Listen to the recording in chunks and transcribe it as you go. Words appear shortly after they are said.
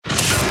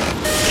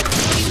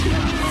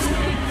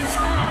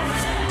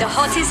The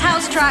hottest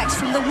house tracks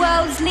from the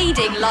world's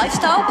leading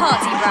lifestyle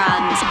party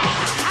brand.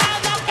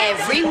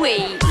 Every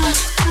week.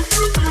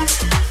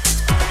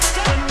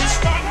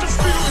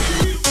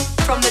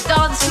 From the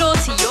dance floor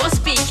to your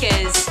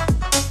speakers.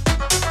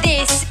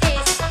 This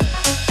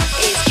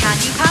is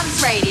Candy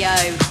Pants Radio.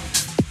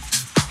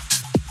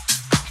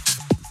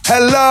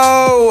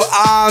 Hello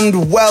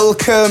and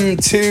welcome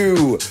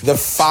to the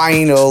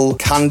final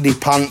Candy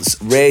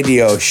Pants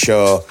radio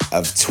show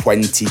of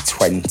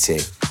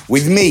 2020.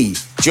 With me,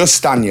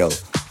 Just Daniel.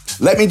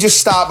 Let me just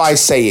start by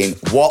saying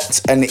what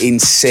an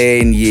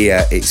insane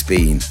year it's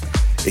been.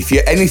 If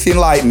you're anything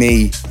like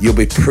me, you'll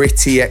be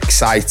pretty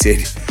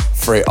excited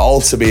for it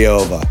all to be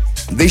over.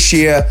 This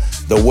year,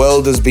 the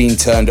world has been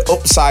turned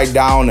upside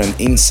down and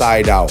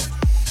inside out.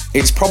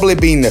 It's probably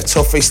been the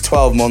toughest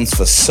 12 months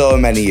for so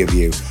many of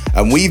you,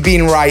 and we've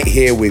been right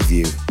here with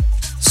you.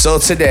 So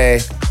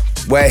today,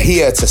 we're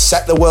here to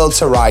set the world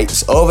to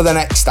rights over the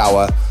next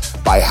hour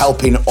by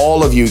helping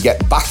all of you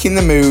get back in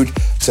the mood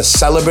to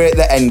celebrate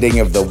the ending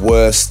of the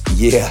worst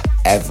year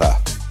ever.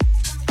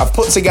 I've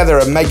put together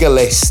a mega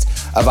list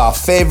of our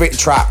favourite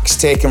tracks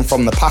taken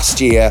from the past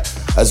year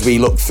as we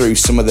look through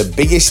some of the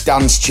biggest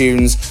dance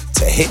tunes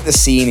to hit the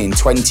scene in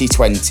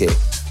 2020.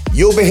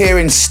 You'll be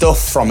hearing stuff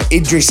from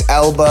Idris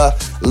Elba,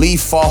 Lee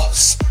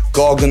Foss,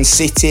 Gorgon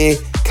City,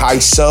 Kai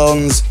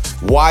Sones,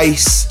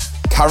 Weiss,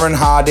 Karen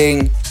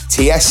Harding,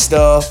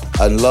 Tiesto,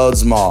 and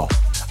loads more.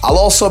 I'll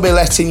also be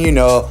letting you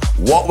know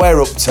what we're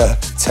up to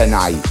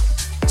tonight.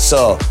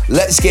 So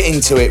let's get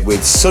into it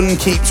with Sun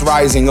Keeps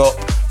Rising Up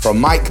from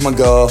Mike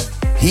Mago.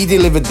 He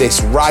delivered this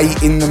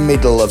right in the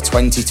middle of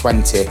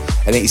 2020,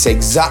 and it's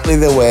exactly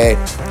the way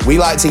we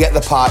like to get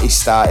the party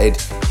started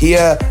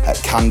here at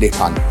Candy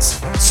Pants.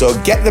 So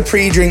get the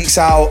pre-drinks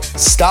out,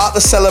 start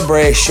the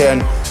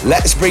celebration,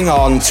 let's bring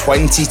on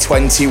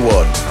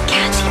 2021.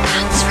 Candy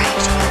Pants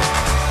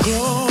Radio.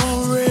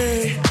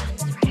 Glory,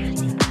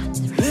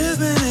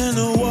 living in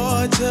the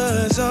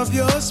waters of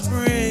your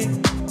spring.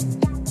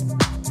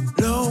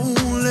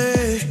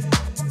 Lonely,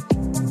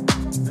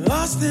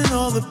 lost in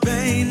all the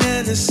pain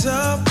and the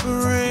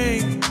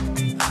suffering.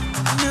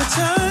 Now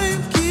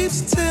time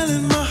keeps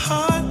telling my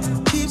heart,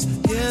 keeps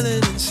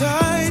yelling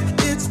inside.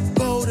 It's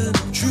golden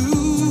and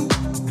true.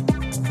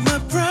 My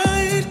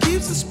pride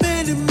keeps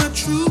suspending my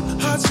true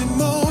heart's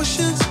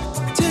emotions.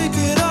 Take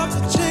it off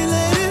the chain,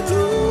 let it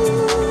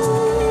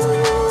loose.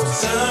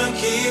 Sun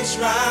keeps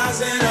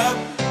rising up,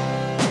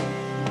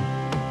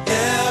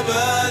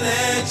 never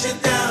let you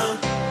down.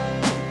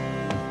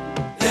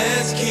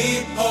 Let's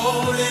keep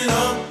holding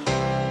on.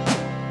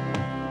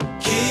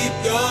 Keep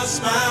your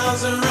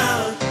smiles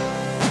around.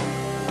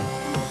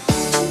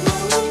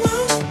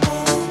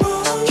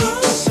 Keep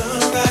the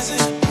sun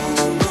rising.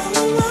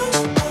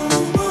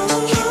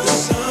 Keep the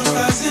sun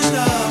rising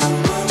up.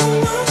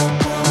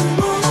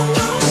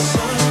 Keep the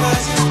sun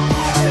rising.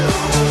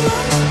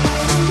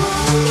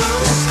 Keep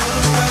the sun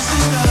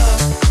rising up.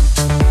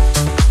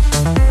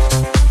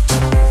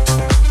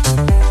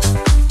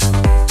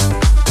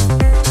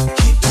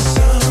 Keep the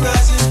sun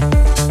rising.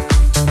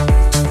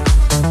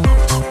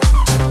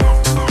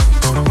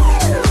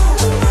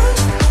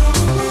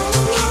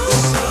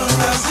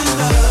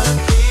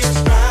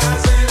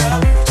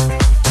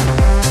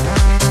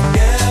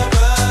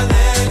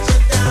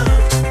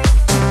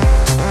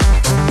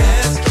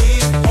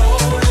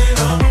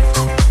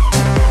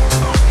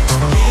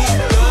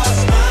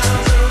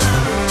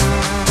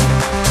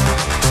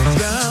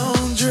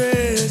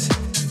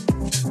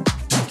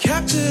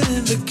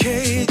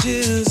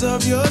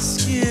 Of your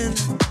skin,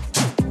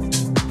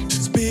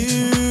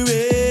 spirit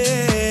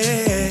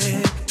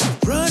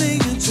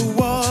running into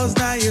walls,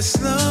 now you're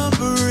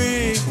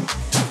slumbering.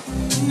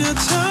 Now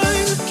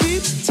time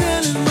keeps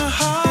telling my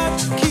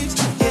heart, keeps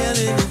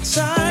yelling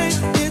inside.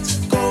 It's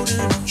golden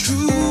and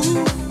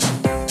true.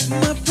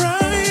 My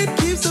pride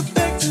keeps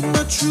affecting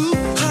my true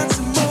heart's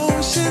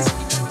emotions.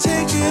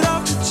 Take it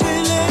off the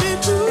chain, let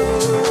it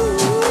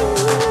loose.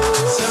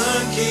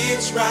 Sun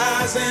keeps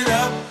rising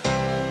up,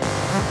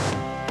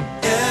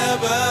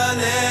 never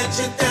let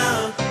you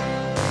down.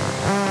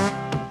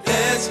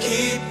 Let's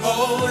keep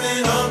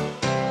holding on.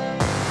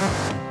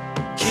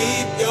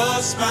 Keep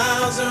your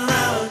smiles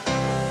around.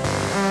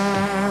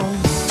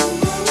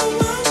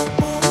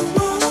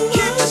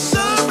 Keep the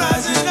sun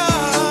rising up.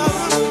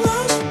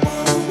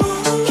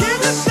 Keep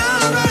the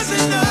sun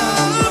rising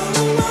up.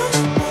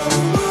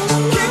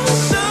 Keep the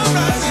sun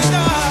rising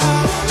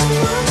up.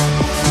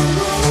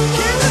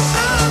 Keep the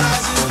sun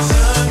rising.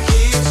 Sun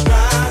keeps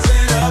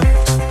rising up.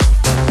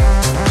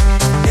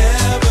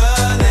 Never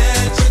let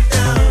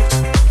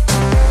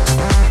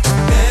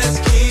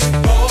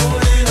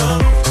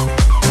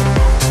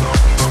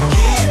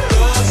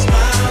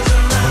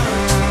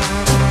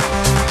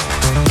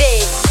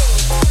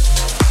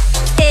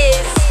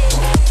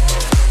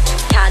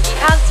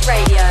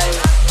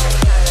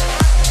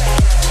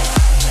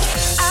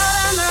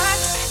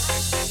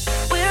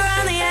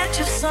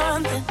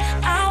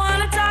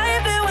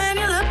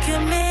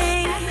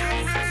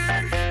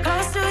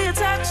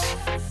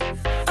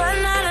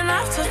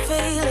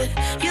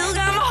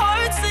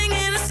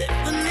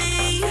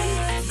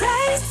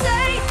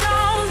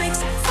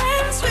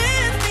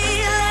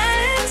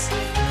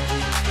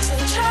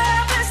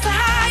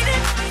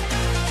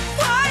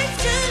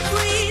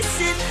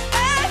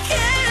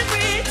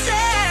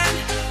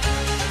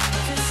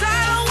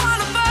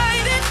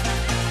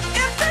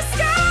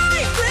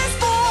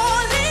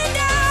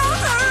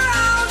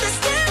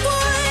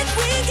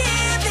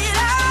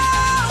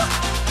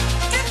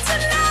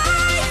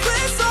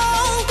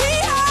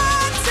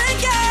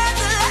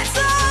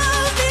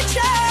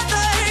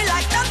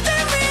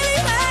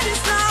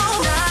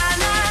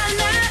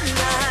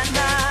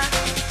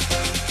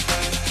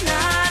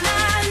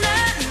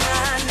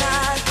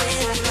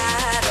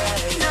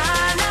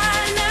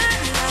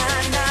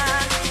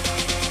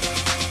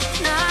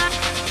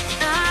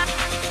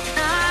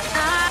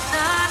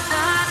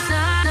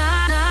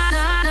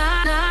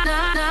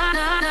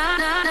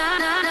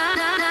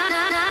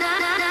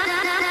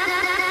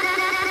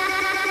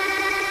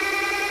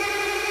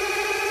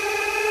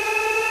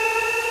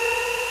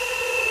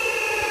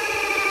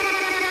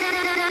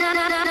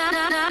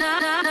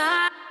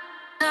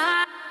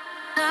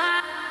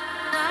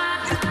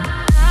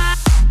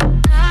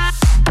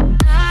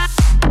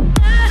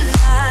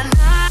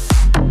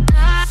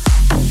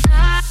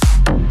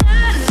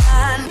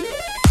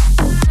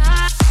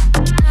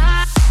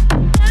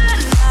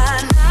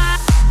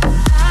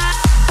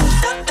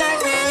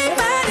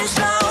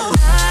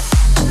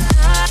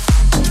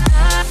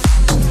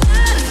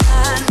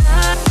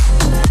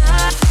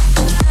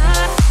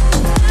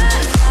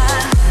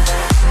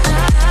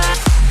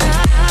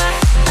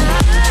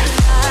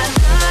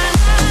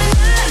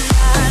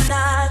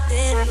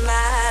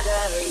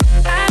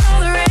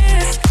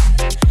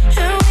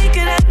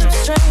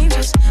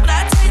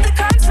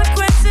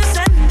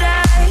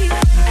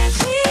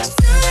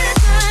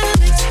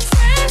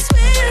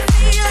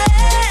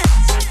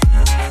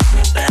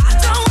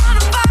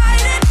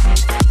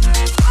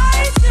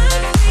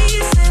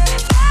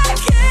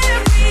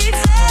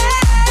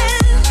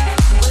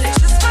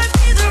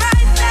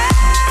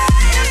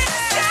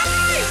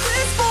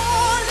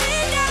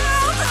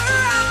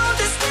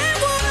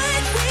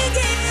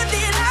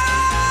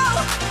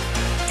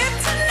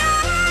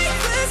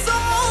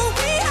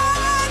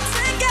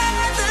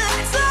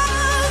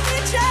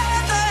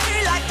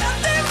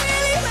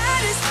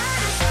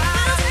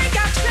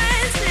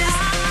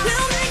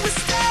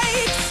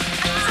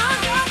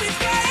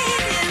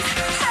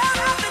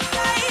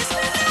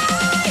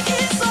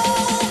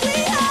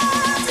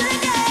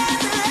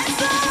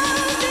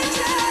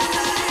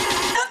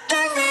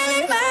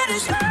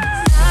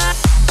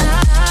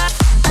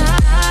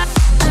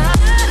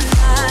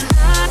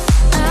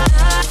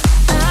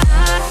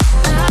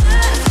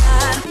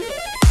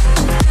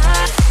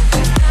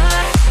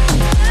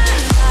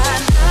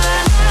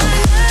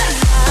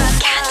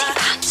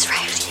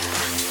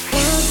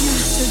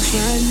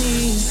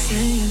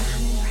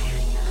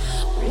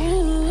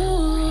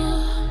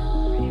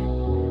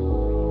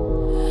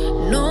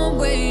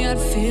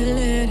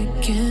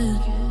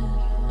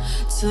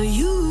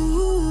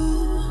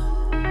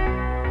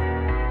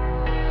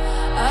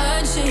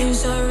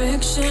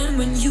direction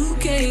when you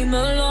came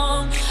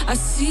along. I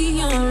see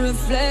your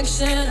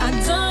reflection. I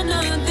done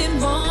nothing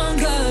wrong,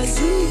 'cause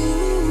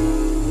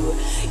you,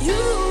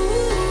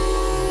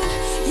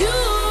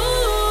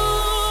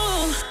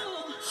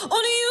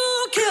 only you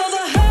kill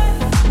the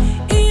hurt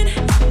in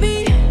me.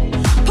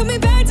 Put me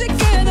back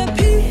together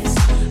piece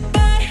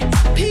by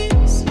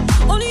piece.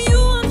 Only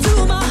you undo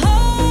my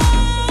heart.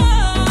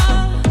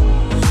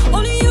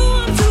 Only you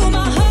undo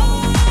my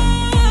heart.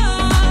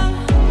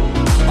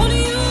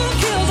 Only you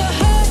kill the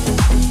hurt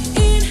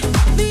in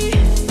me.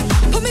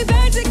 Put me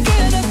back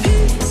together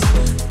piece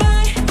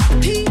by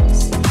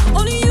piece.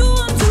 Only you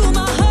undo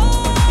my heart.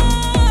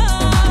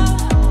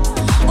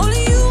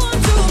 Only you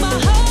undo my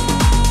heart.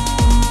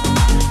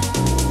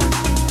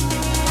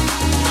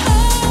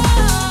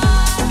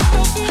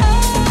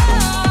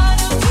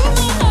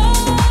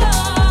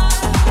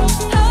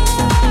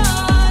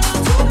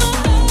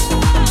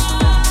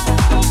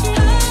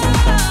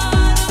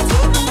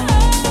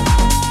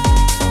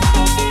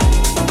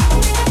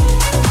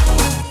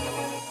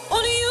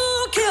 Only you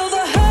kill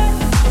the hurt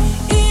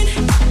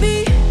in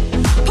me.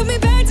 Put me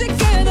back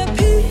together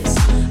piece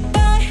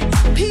by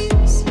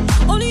piece.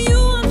 Only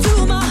you undo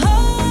my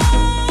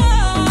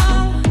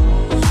heart.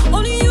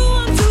 Only you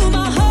undo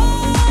my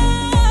heart.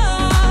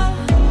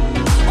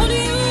 Only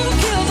you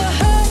kill the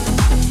hurt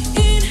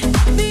in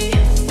me.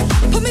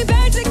 Put me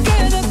back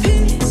together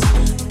piece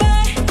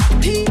by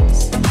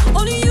piece.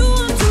 Only you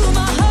undo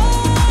my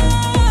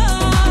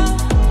heart.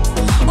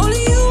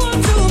 Only you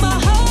undo my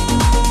heart.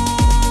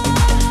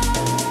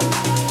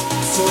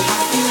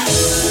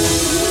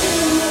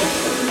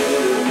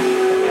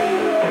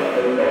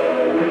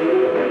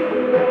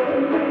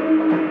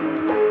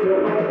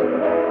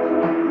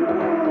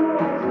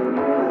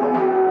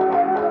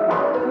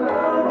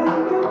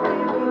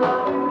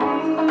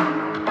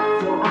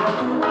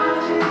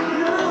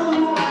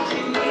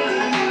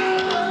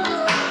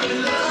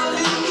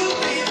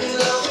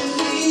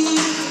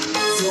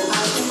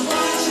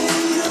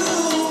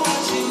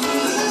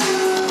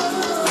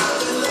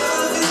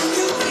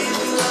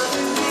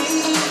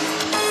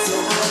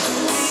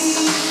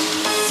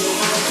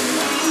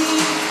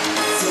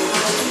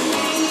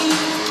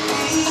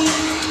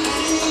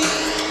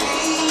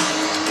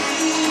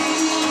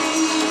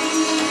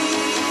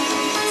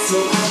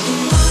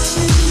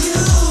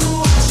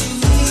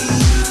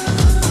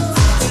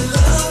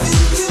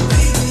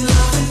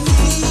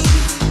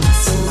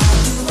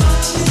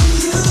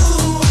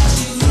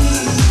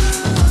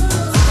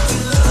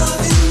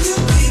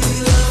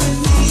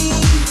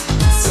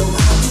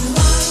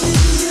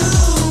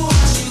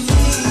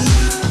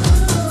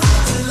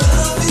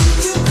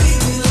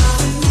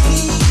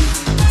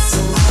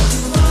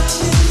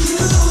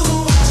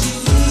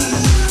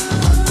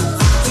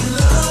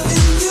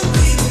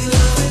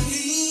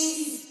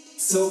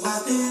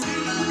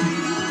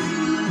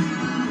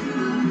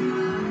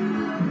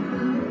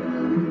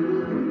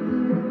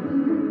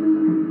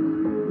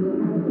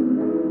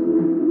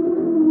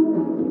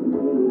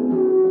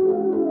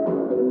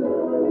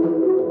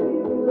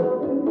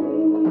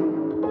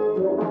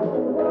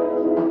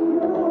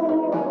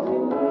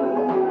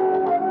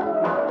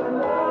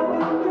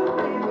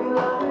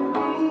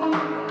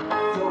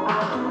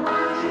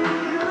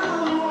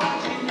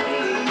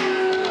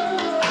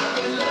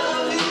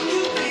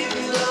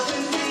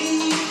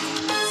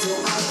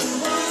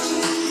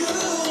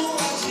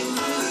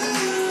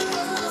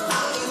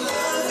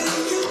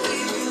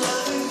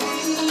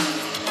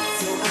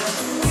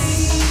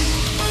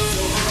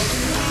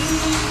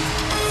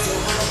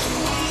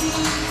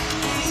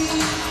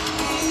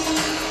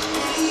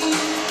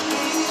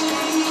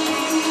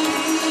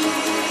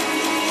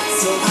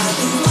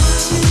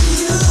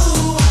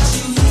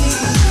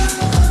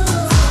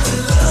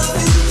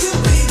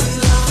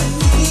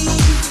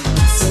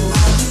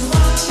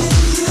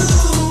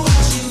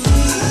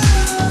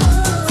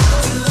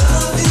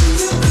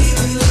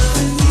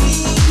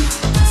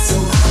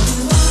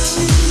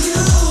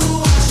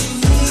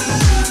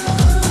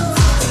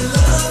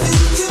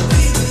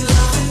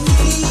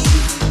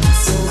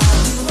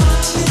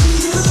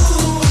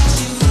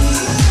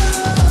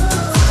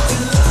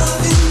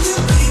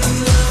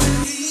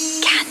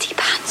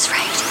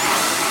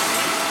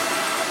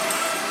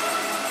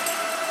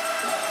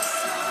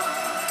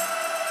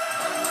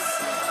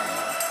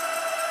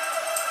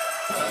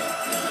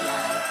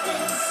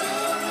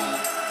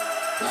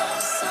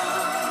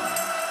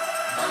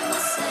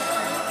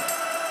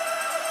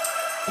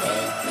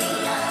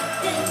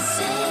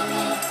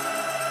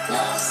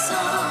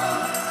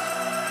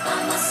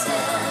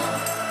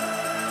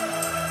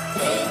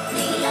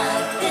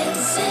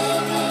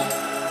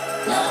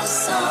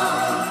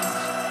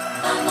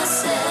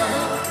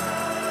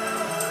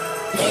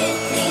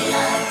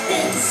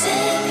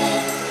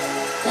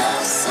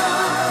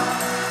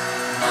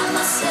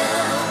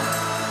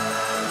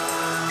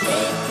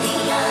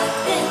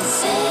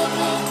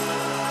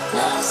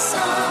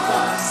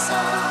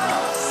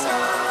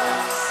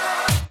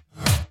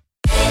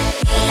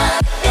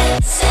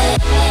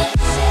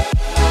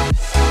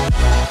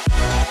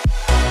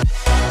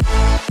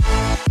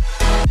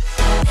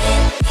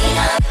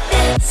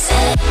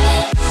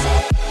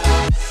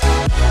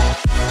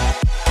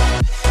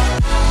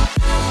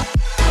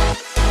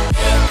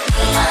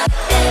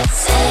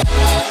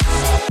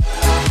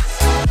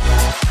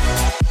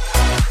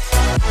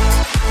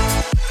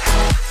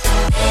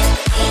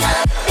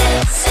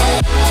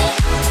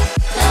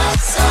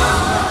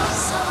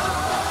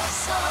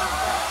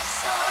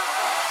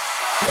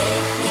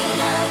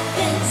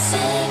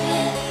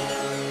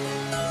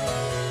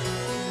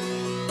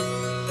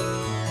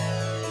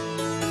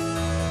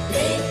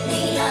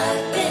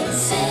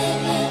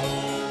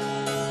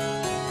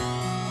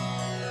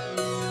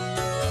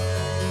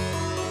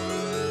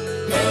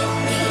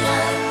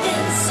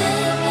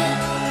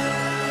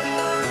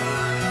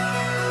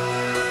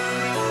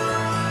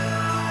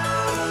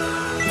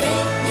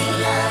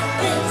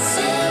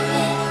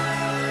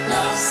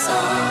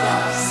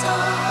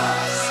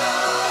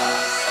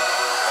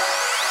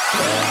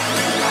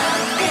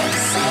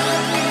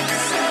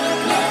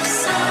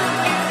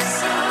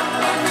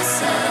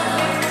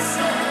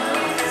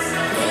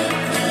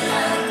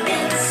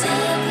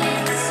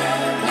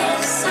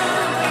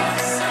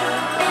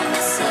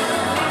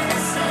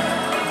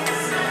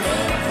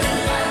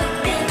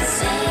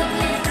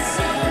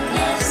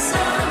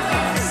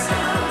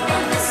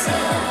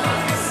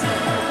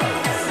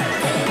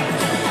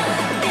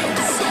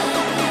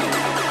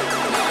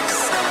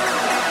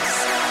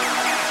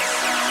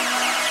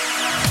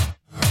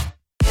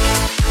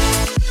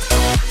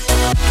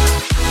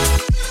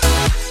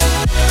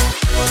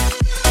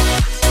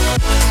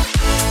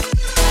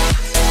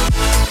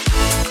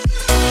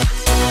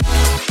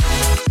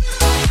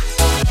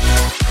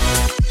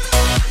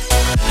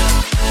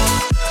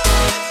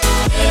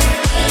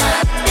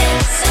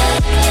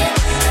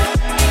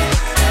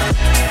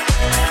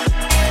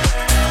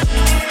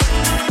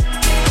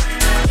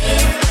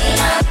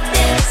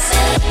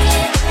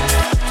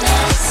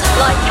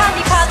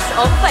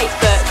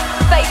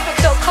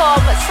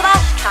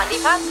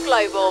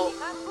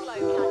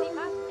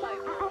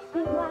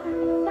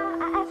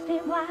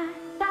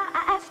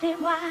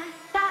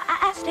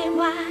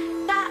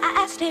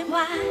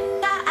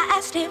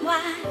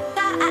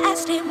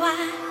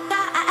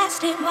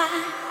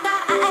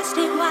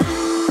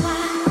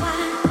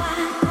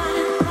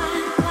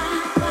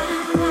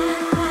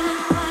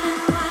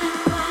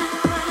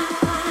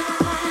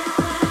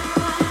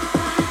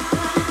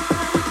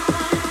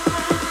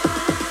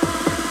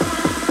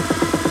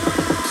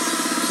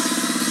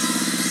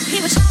 He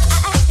was shy, I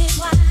asked him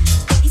why.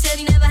 He said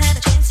he never had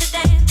a chance to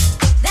dance.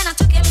 Then I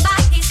took him by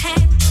his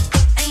hand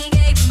and he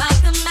gave him my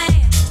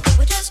command.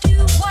 Well, just do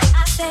what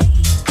I say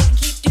and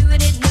keep doing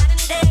it night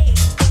and day.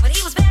 But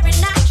he was very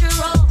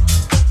natural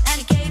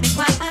and he gave me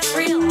quite a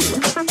thrill. The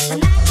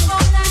night before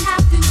I learned how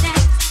to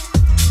dance.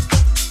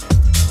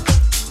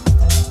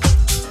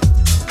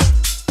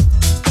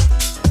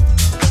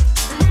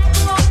 The night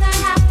before I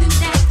learned how to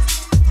dance.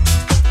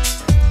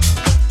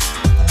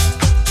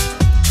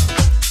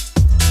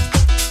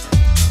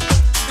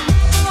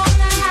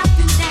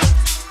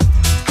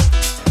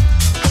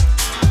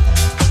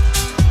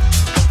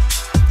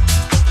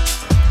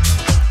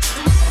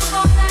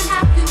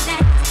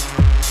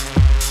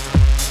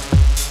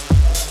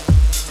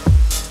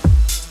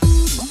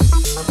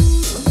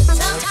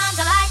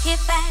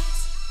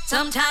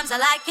 Sometimes I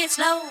like it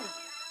slow.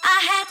 I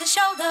had to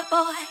show the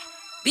boy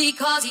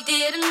because he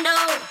didn't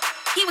know.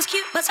 He was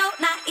cute but so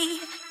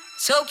naive.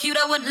 So cute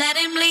I wouldn't let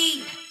him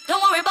leave.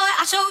 Don't worry boy,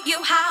 I'll show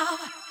you how.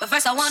 But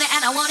first I want it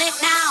and I want it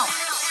now.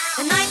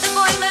 The night the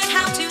boy learned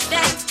how to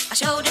dance, I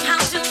showed him how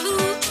to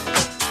move.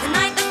 The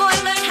night the boy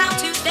learned how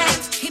to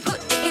dance, he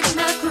put it in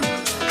the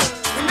groove.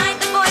 The night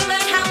the boy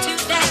learned how to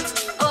dance,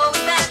 oh we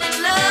fell in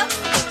love.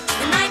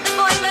 The night the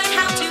boy learned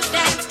how to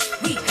dance,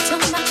 we had so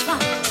much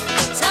fun.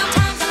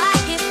 Sometimes I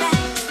like it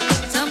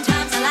fast,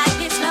 sometimes I like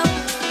it slow. I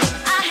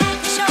had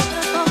to show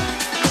the boy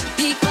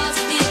because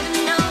he didn't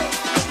know.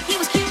 He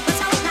was cute but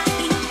so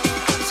naive,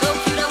 so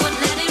cute I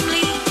wouldn't let him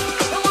leave.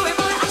 Don't worry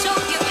boy, I'll show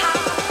you how.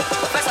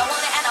 But first I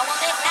want it and I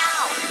want it now.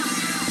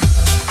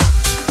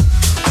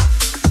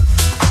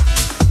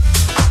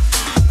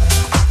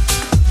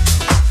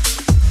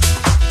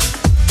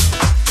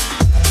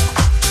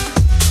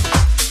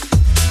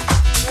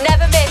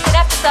 Never miss an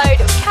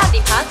episode of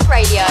Candy Pants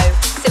Radio.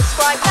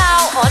 Subscribe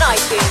now on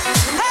iTunes.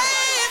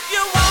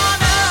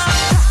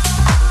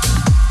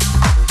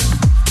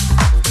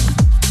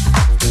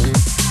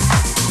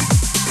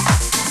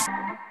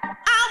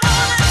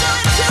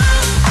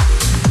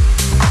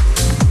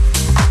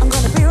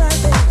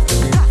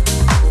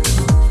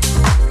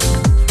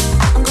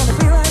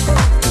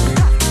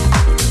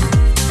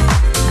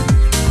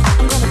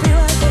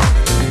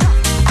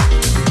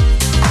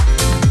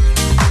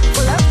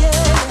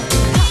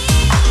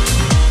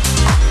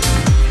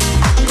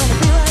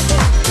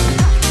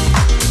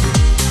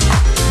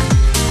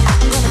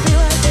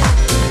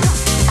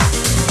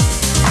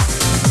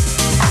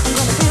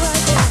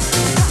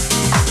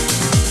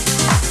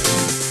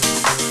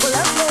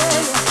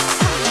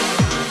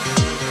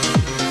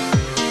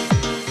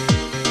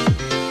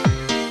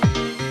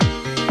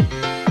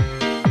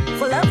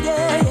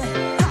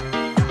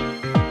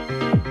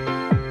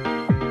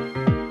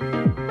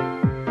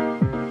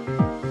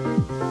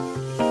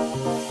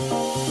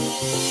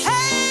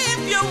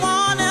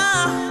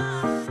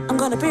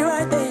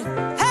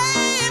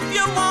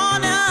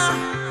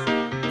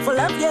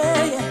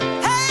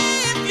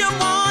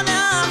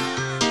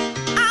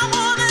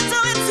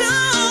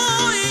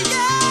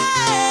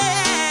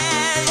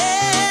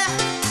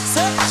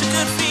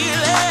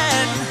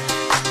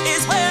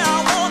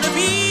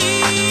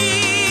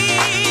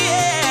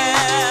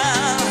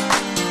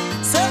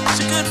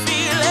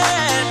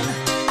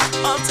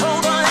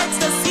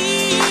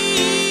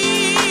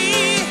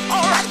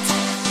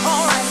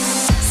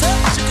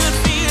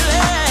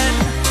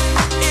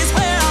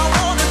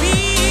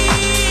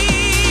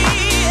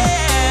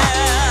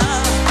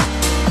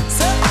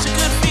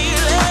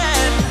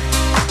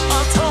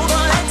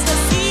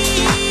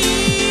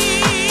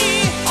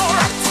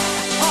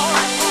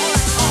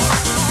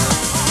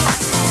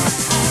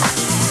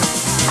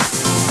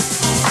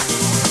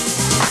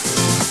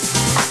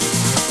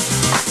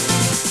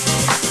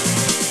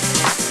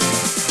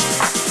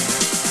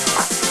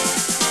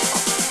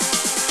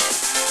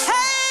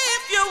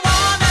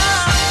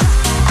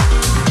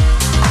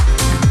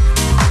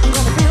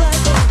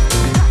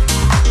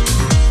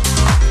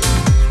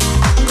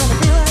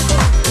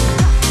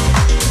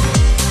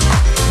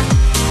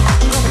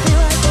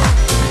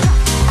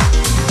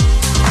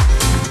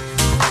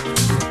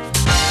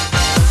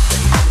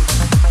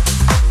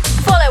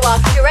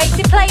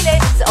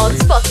 on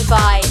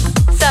Spotify.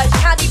 Search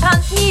Candy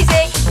Pants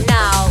Music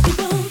now.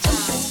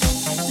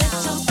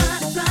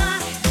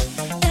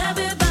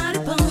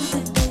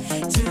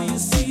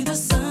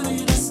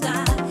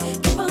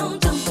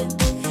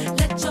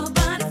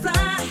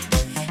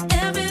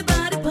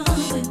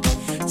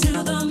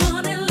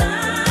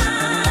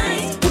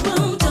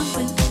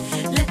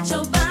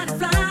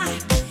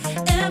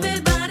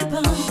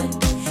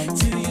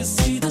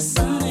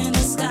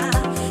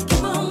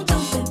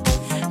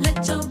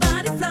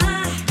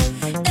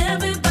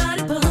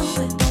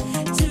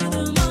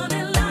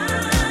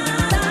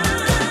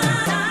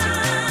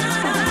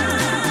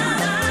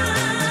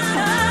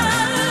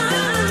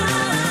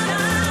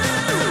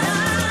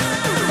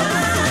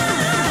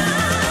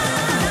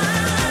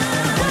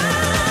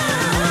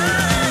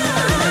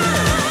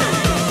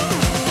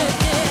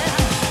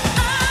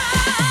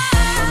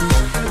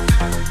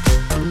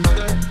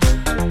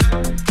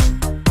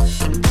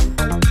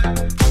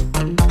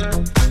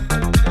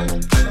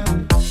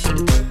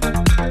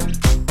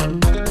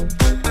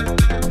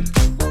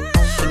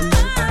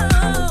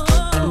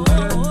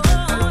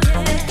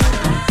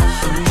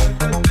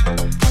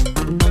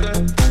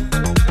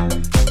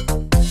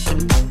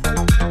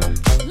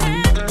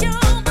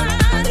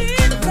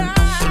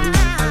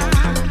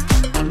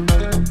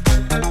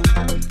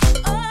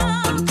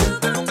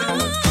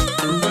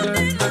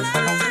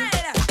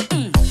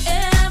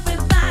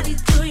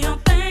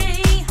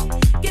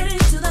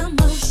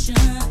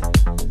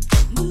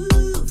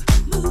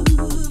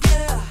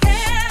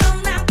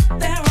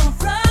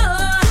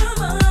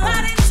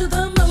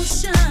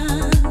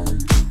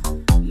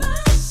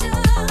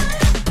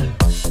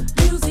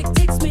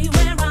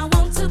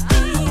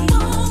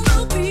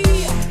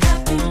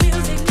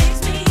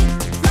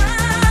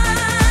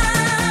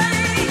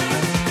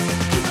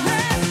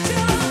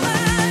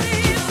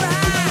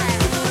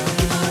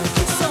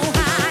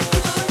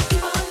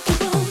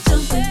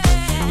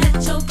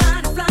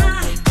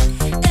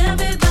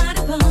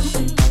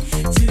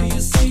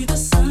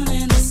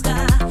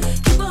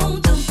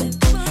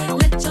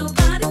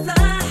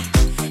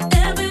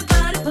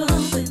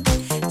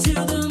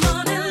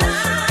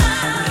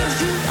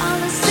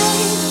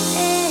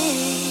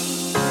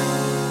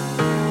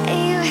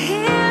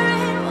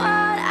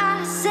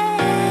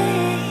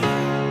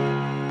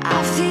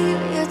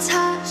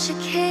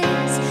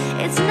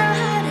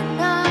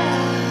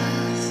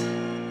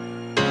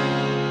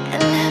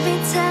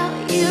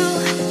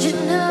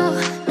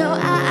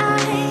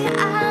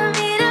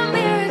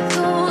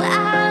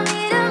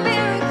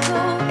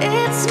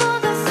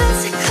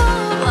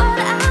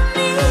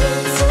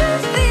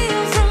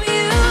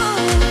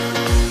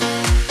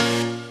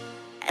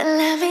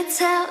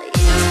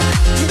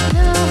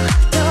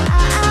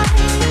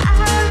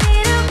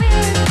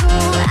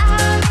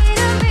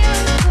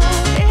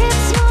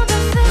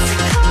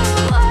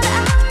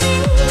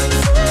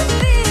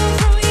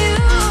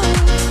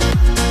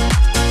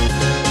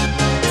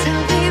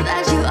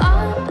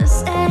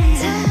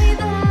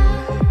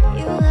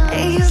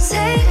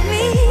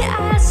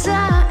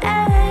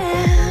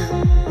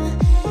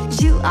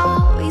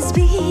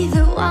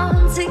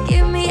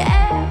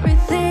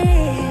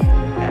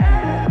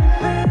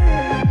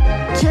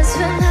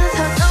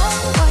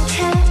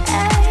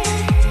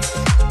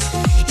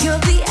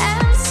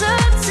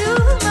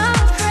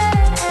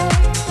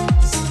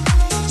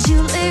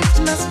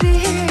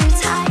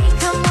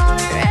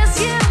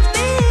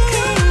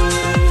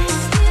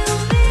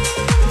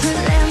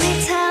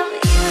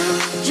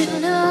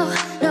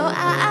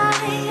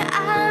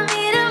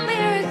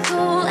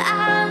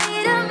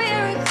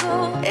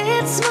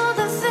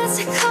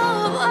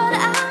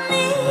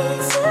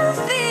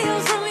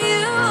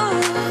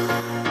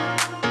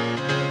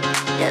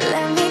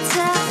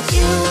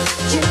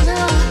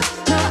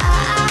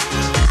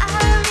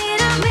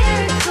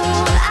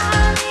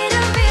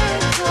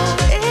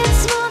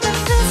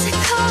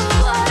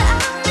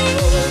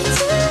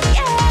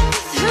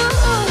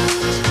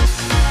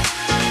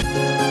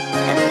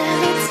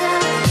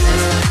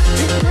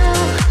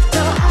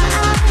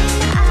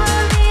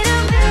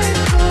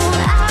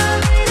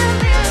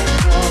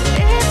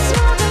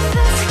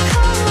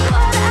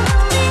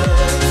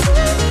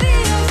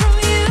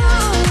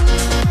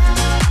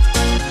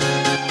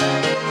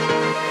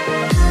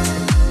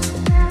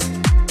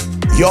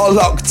 You're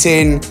locked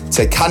in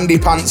to Candy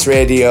Pants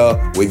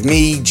Radio with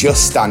me,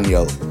 Just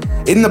Daniel.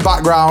 In the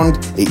background,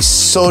 it's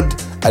Sud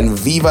and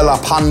Viva La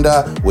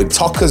Panda with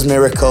Toka's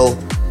Miracle.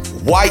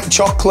 White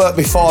Chocolate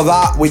before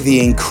that with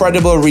the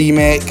incredible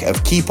remake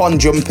of Keep On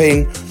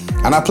Jumping.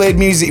 And I played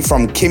music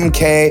from Kim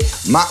K,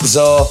 Matt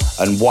Zo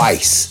and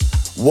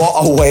Weiss.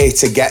 What a way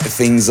to get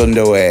things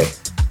underway.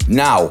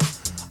 Now,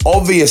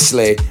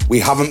 obviously,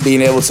 we haven't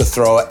been able to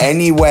throw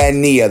anywhere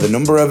near the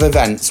number of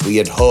events we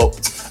had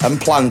hoped and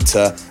planned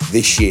to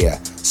this year.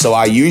 So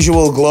our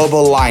usual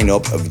global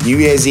lineup of New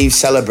Year's Eve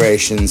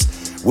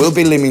celebrations will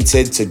be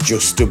limited to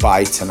just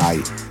Dubai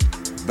tonight.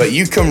 But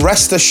you can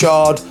rest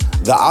assured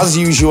that as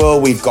usual,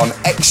 we've gone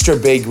extra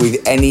big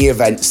with any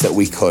events that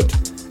we could.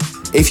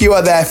 If you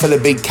are there for the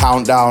big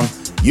countdown,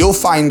 you'll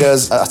find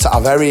us at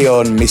our very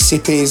own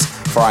Mississippi's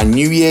for our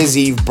New Year's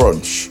Eve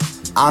brunch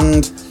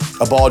and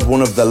aboard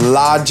one of the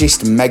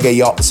largest mega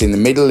yachts in the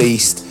Middle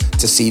East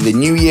to see the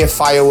New Year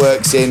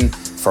fireworks in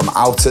from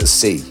out at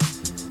sea.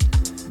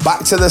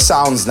 Back to the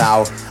sounds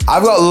now.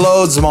 I've got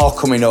loads more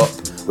coming up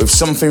with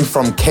something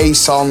from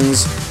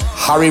K-Sons,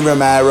 Harry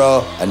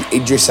Romero and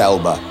Idris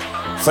Elba.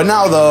 For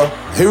now though,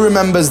 who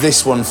remembers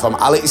this one from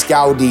Alex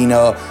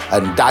Gaudino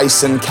and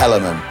Dyson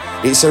Kellerman?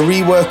 It's a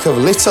rework of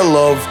Little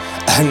Love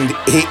and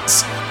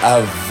it's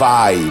a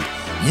vibe.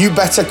 You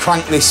better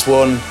crank this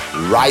one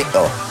right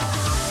up.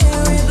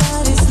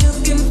 Everybody's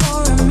looking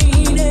for a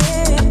meaning.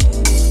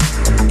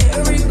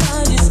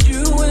 Everybody's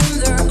doing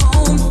their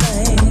own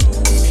thing.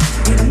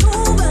 Ain't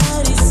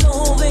nobody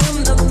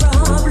solving the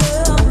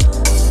problem.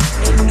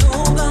 Ain't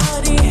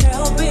nobody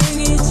helping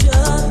each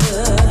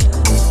other.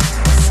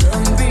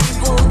 Some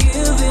people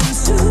give in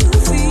to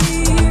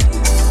fear.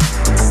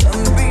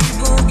 Some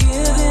people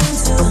give in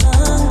to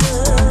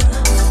hunger.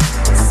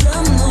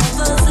 Some of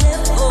us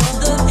live for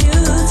the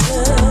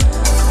future.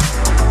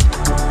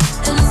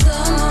 And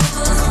some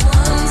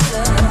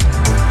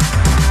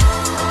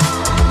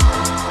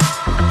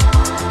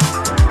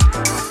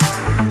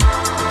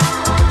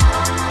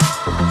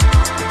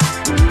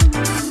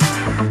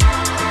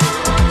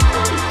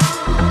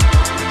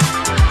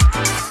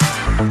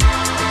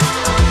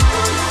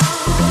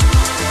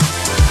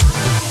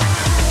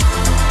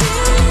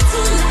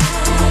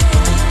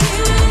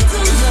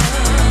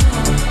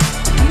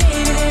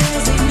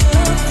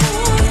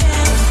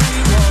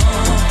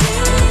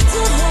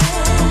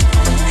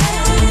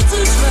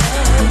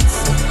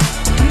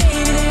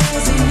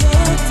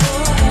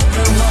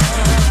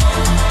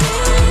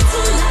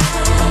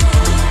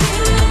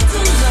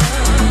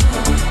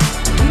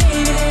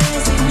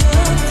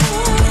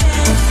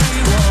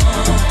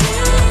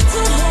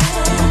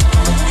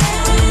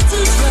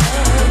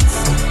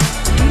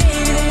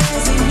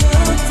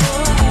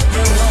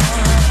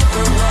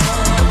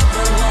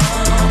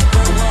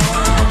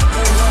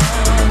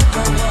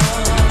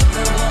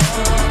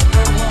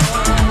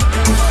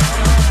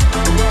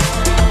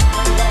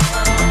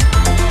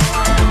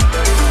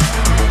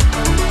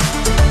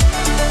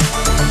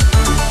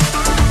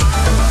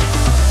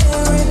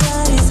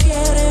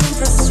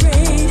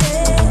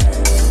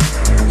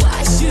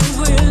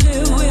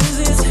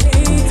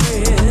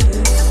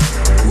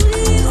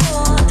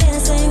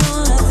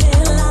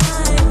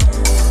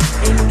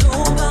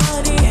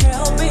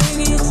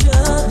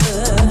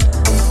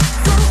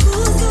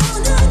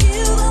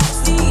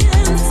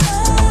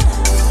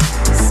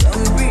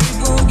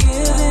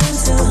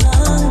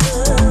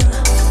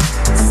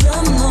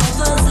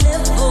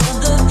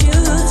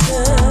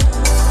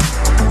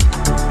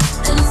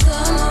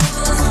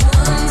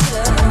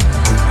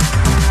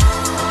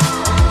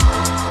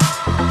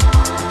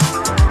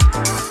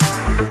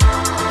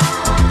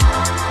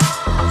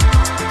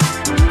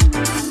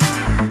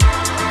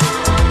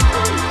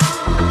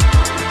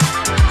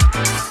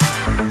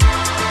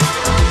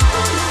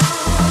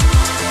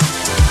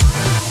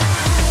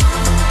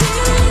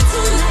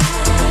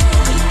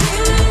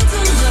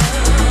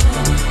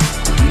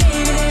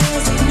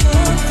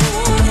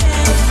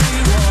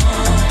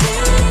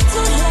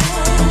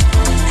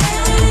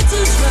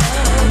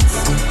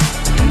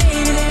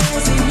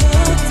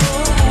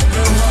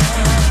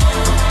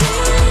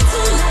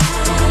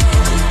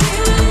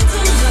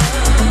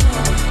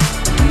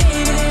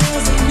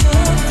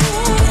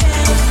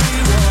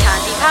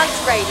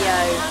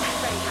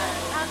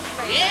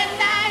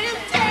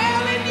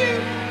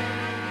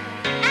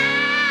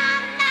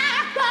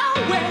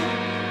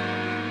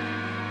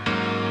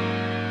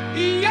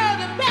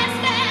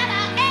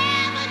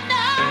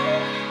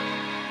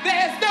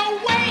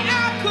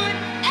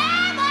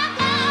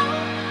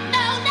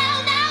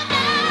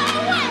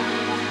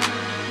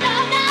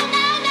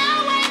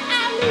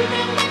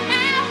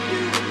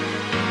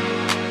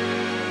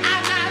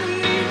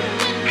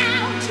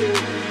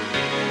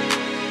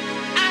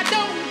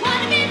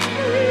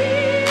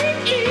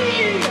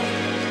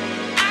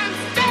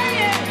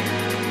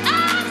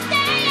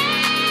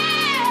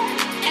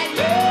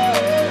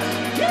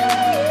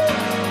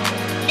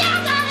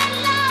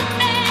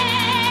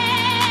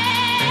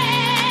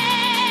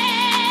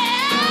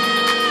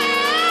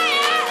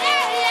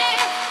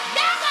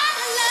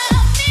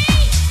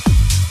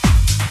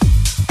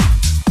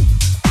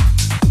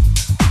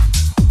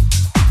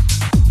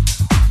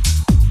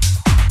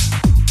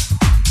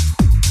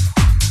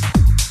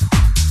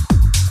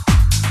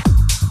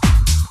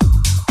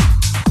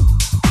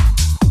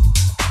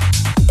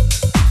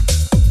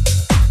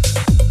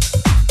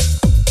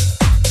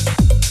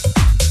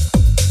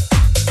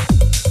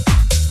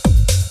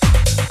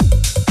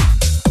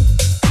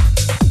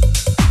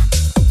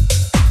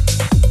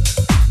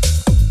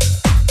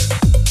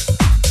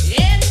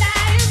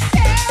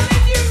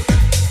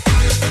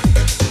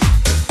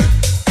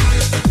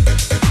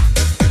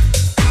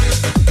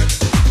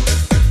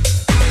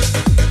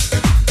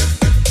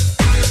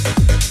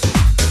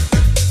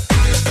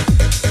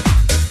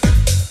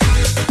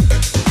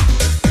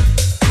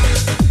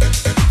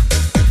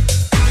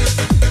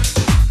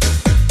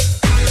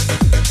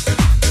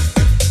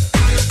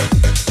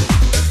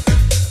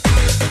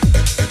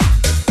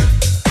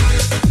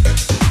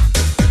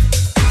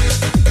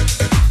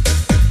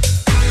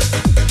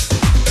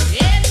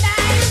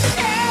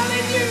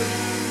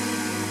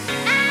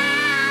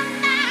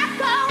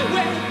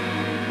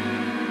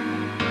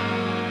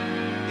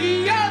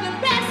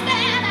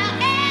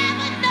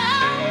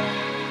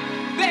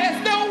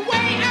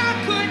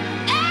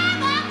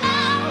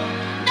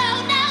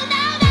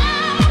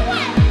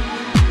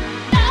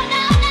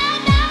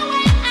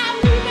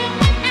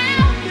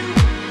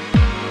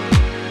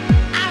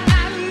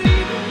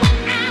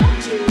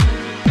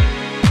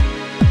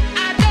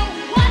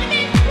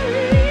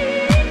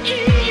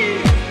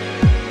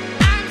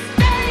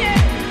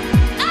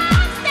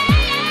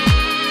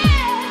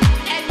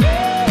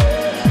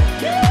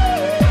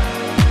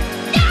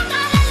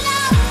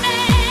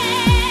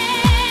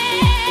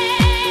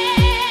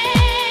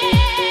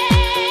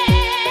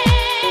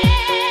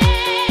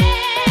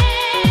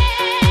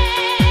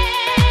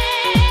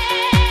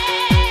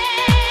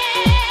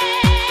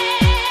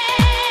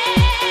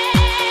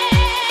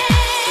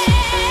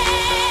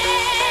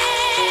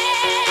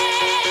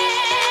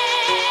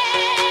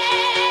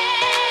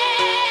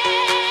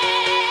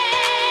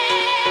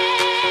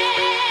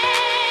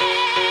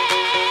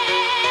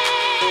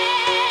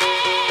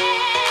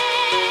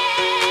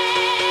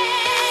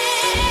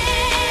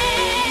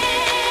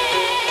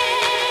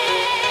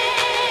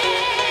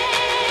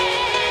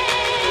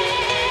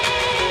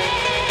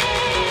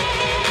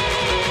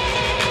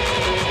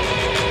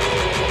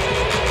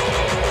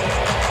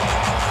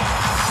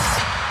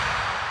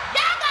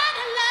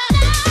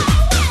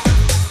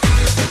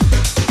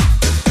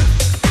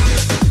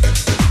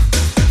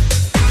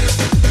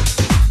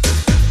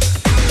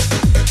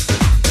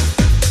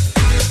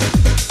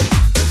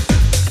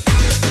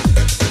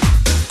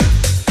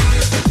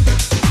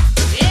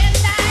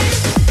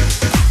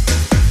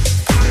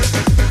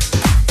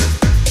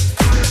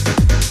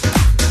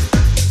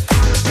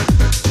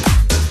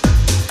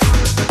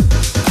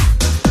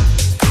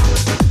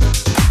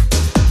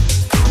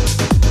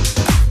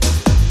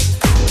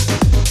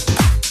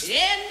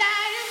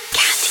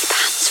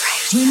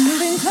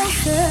getting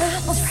closer,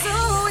 or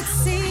so it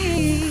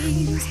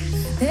seems.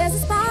 There's a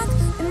spark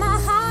in my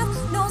heart,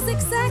 knows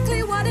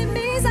exactly what it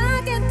means.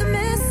 I get the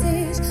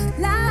message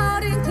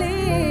loud and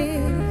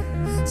clear.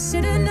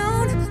 Should've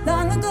known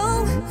long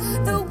ago,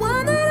 the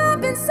one that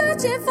I've been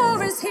searching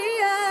for is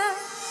here.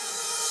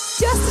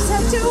 Just a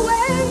touch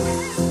away,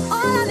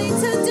 all I need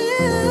to do,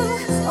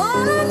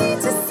 all I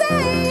need to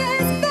say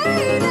is,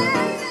 baby,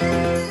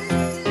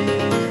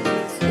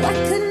 why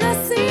couldn't I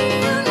see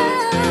your love?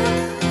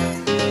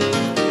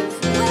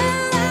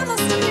 Well, I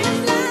must have been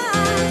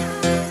blind.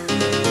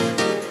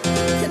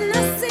 Couldn't I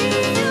see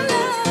your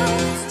love?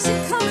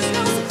 Should come as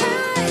no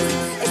surprise.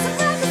 It's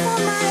right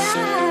before my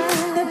eyes.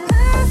 The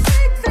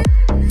perfect fit,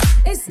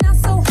 it's not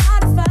so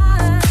hard to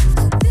find.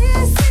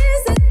 This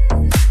is it,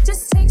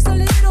 just takes a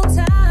little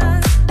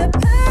time. The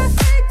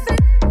perfect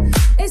fit,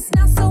 it's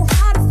not so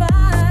hard to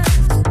find.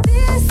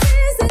 This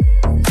is it,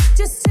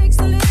 just takes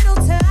a little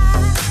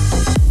time.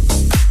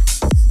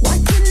 Why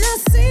couldn't I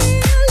see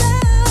your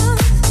love?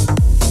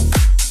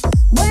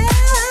 Well,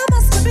 I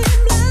must have been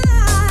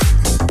blind.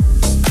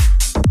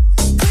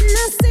 Couldn't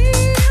I see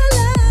your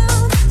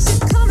love?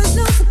 Should come as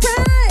no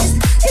surprise.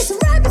 It's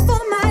right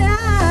before my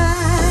eyes.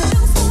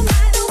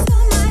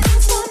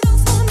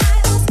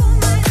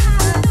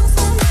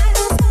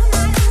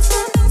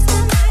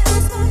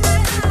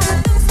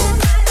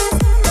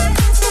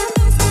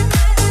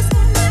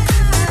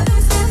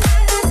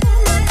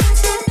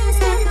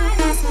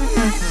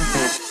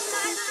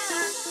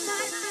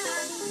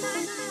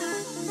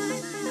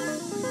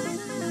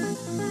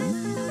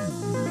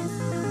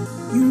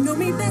 You know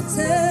me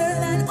better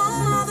than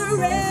all the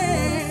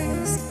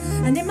rest.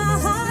 And in my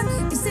heart,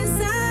 it's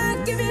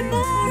inside, giving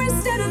more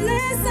instead of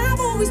less. I've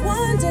always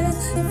wondered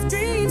if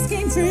dreams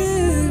came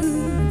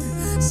true.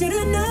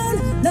 Should've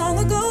known long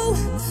ago,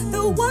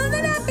 the one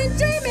that I've been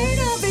dreaming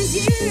of is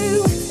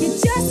you. You're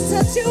just a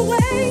touch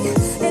away,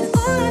 and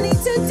all I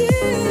need to do,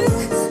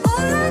 all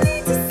I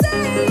need to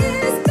say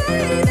is,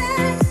 baby,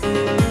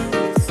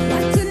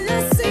 why couldn't I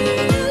see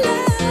your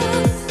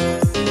love?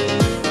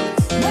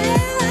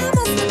 Well, I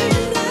must have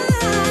been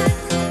blind.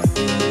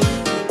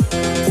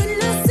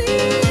 Couldn't I see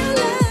your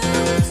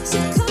love?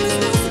 Should come as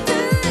no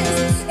surprise.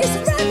 It's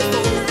right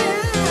before my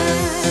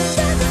eyes.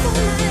 Right before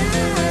my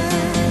eyes.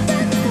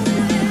 Right before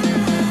my eyes.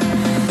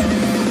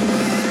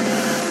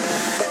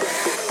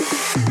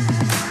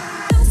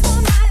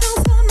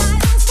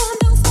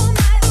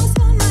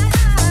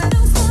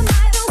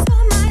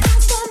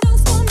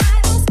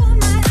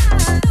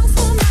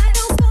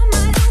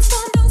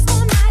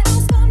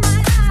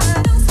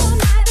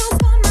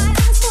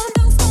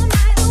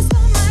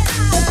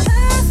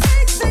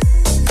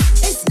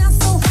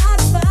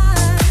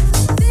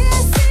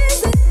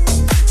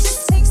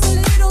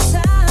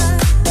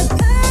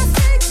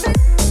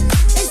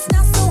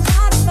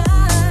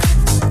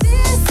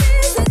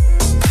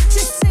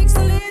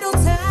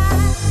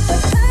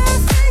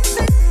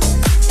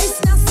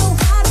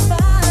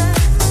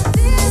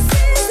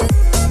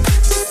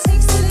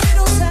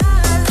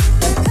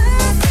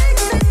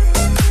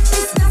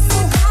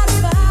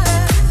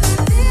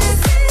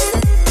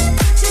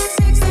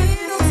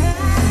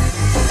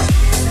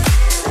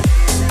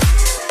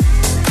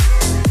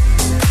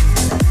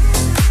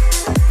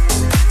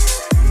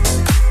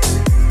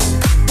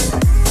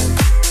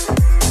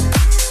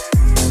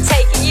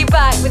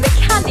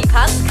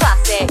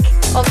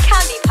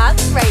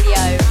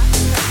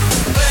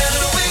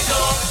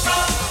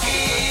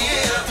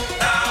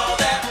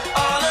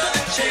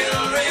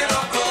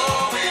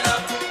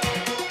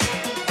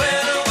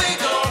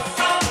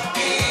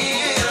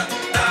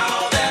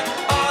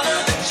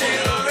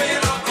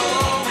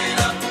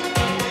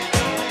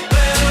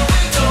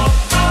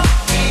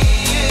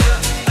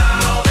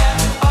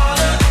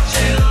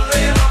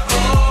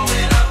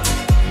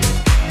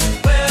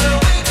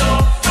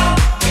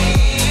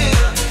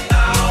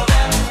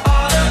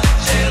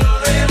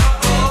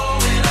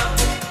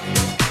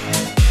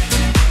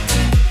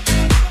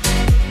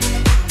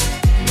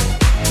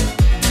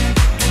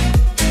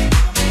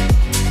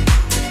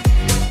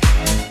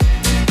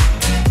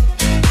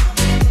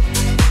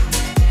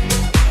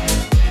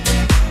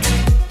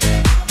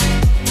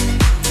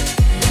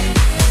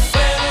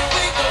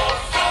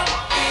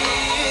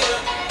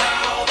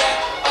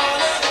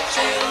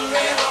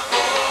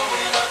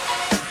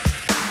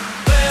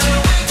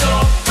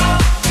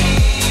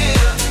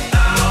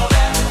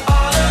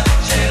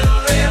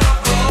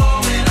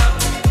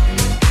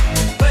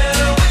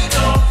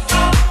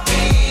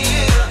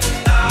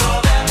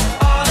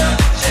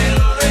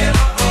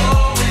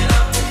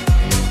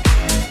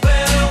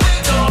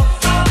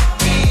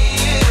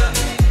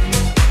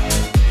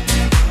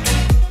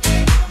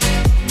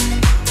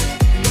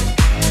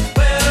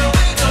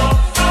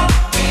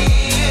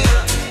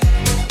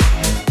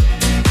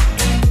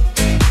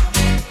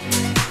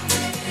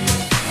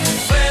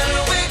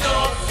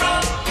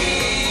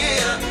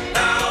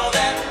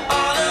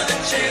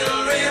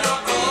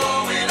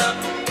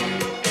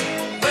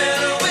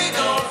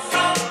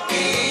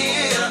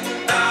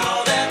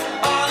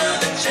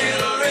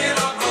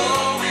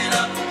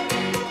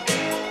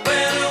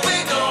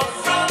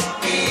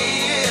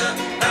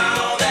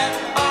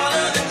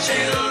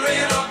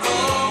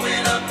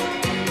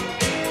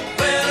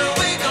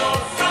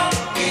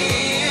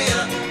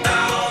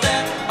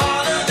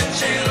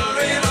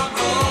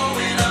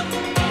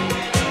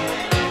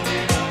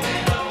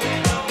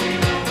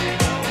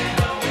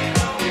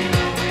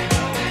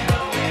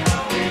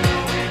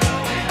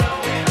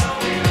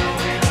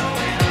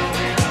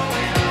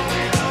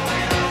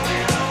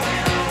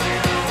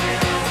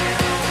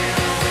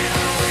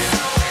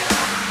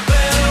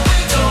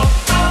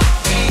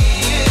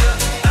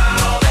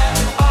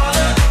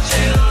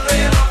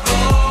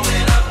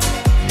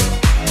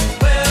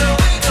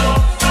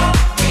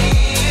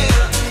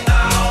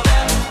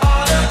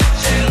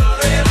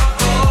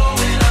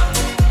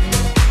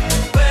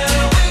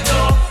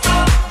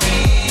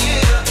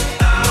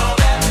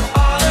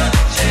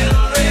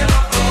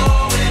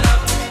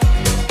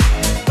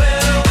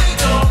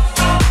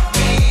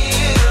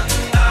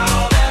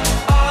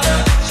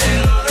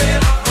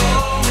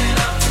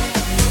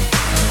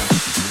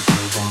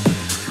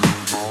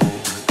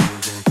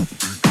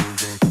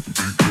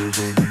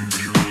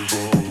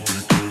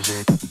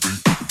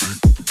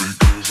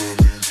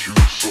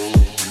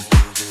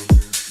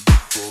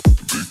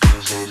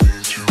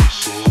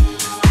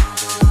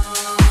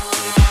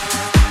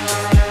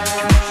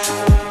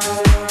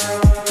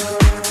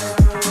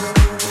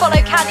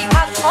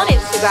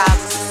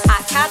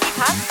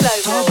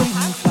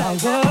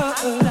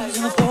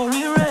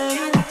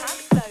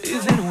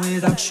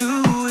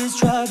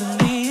 driving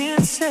me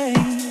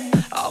insane.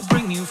 I'll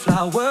bring you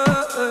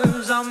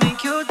flowers, I'll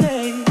make your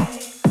day.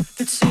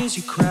 If it sees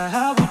you cry,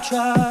 I will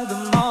drive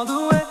them all the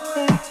way.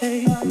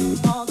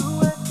 All the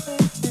way.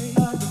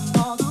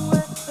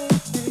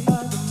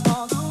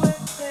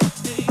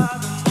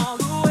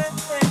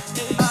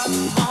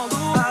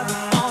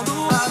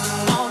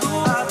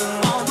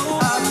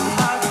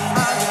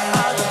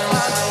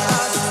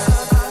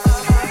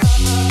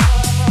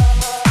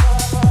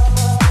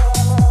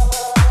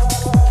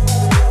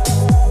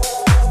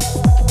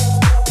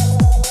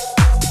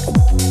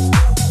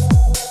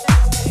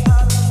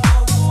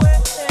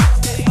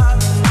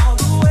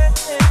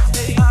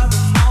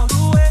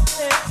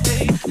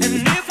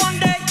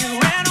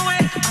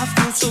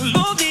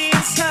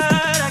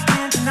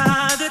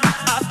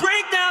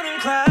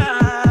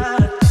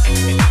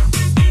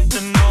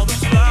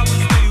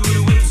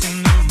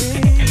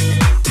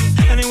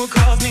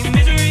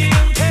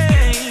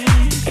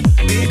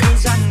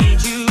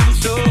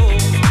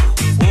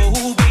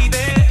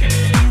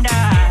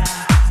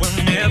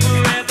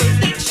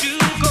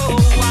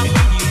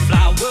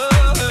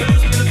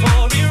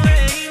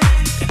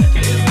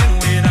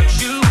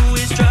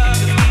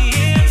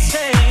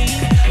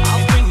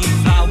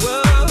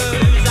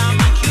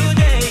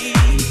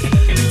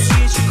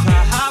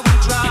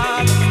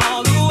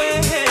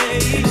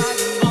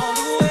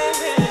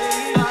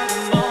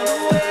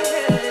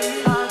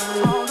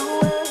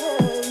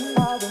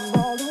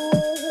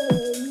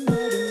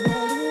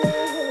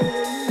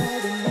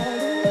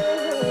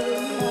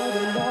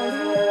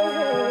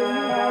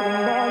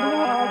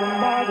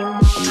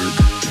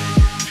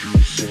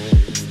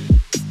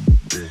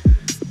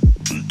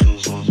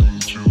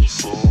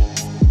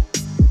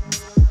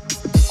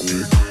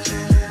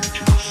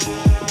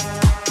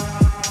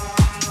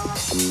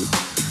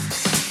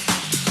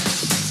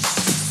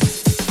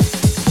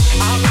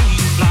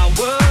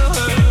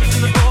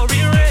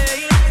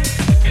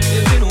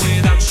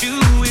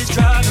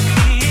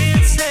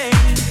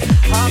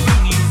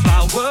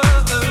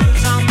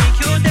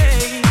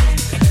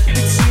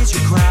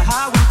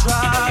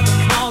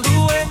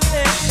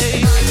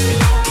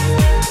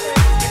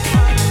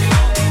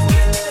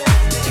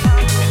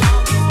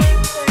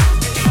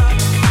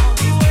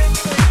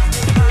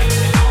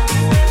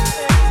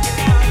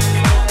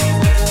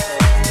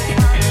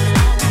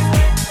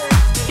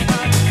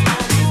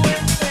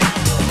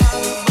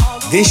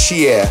 This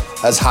year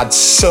has had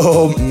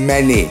so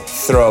many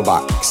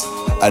throwbacks,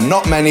 and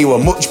not many were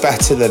much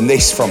better than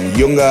this from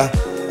Younger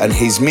and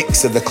his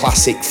mix of the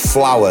classic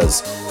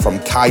Flowers from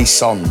Kai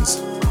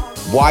Sons.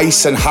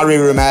 Weiss and Harry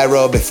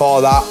Romero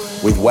before that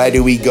with Where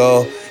Do We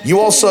Go. You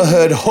also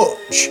heard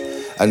Hutch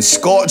and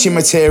Scorching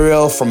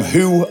Material from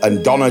Who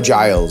and Donna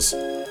Giles.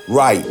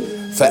 Right,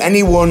 for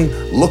anyone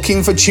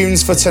looking for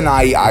tunes for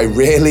tonight, I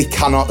really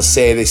cannot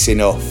say this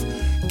enough.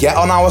 Get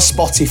on our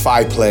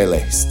Spotify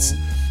playlists.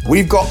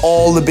 We've got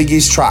all the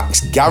biggest tracks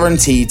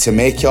guaranteed to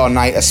make your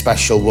night a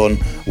special one,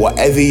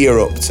 whatever you're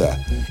up to.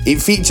 It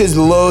features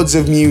loads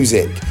of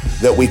music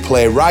that we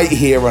play right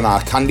here on our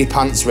Candy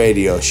Pants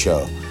radio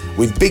show,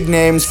 with big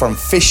names from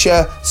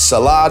Fisher,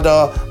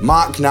 Salado,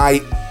 Mark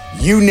Knight,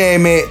 you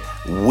name it,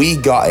 we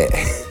got it.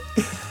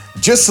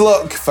 Just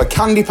look for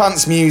Candy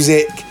Pants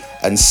music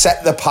and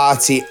set the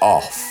party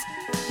off.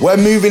 We're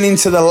moving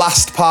into the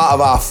last part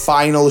of our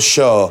final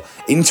show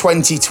in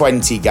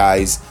 2020,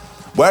 guys.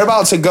 We're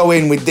about to go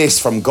in with this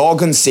from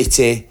Gorgon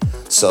City,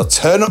 so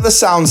turn up the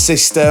sound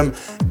system,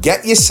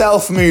 get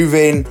yourself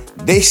moving.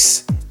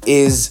 This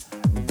is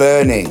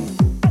Burning.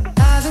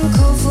 I've been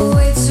cold for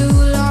way too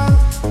long.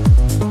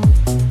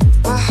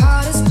 My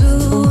heart is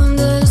blue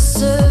under the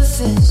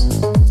surface.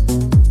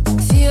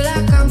 Feel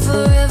like I'm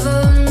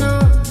forever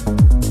numb.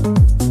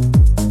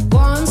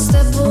 One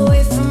step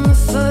away from the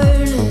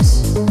furnace.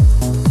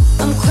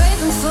 I'm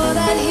craving for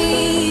that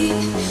heat.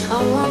 I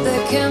want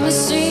that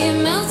chemistry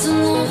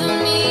melting over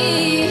me.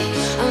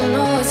 I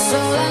know it's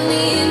all I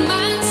need.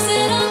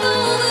 Mindset on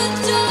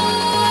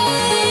overdrive.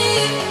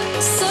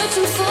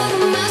 Searching for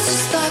the match to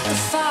start the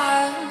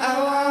fire. I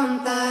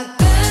want that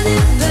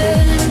burning,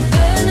 burning,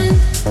 burning.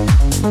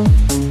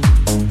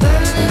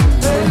 Burning,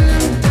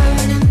 burning,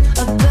 burning.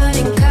 A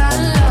burning kind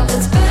of love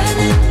that's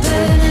burning,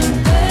 burning,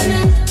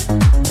 burning.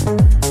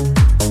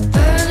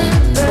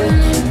 Burning,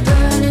 burning,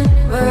 burning.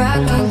 Where I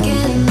can't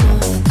get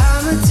enough.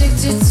 I'm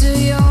addicted to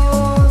your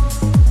warmth.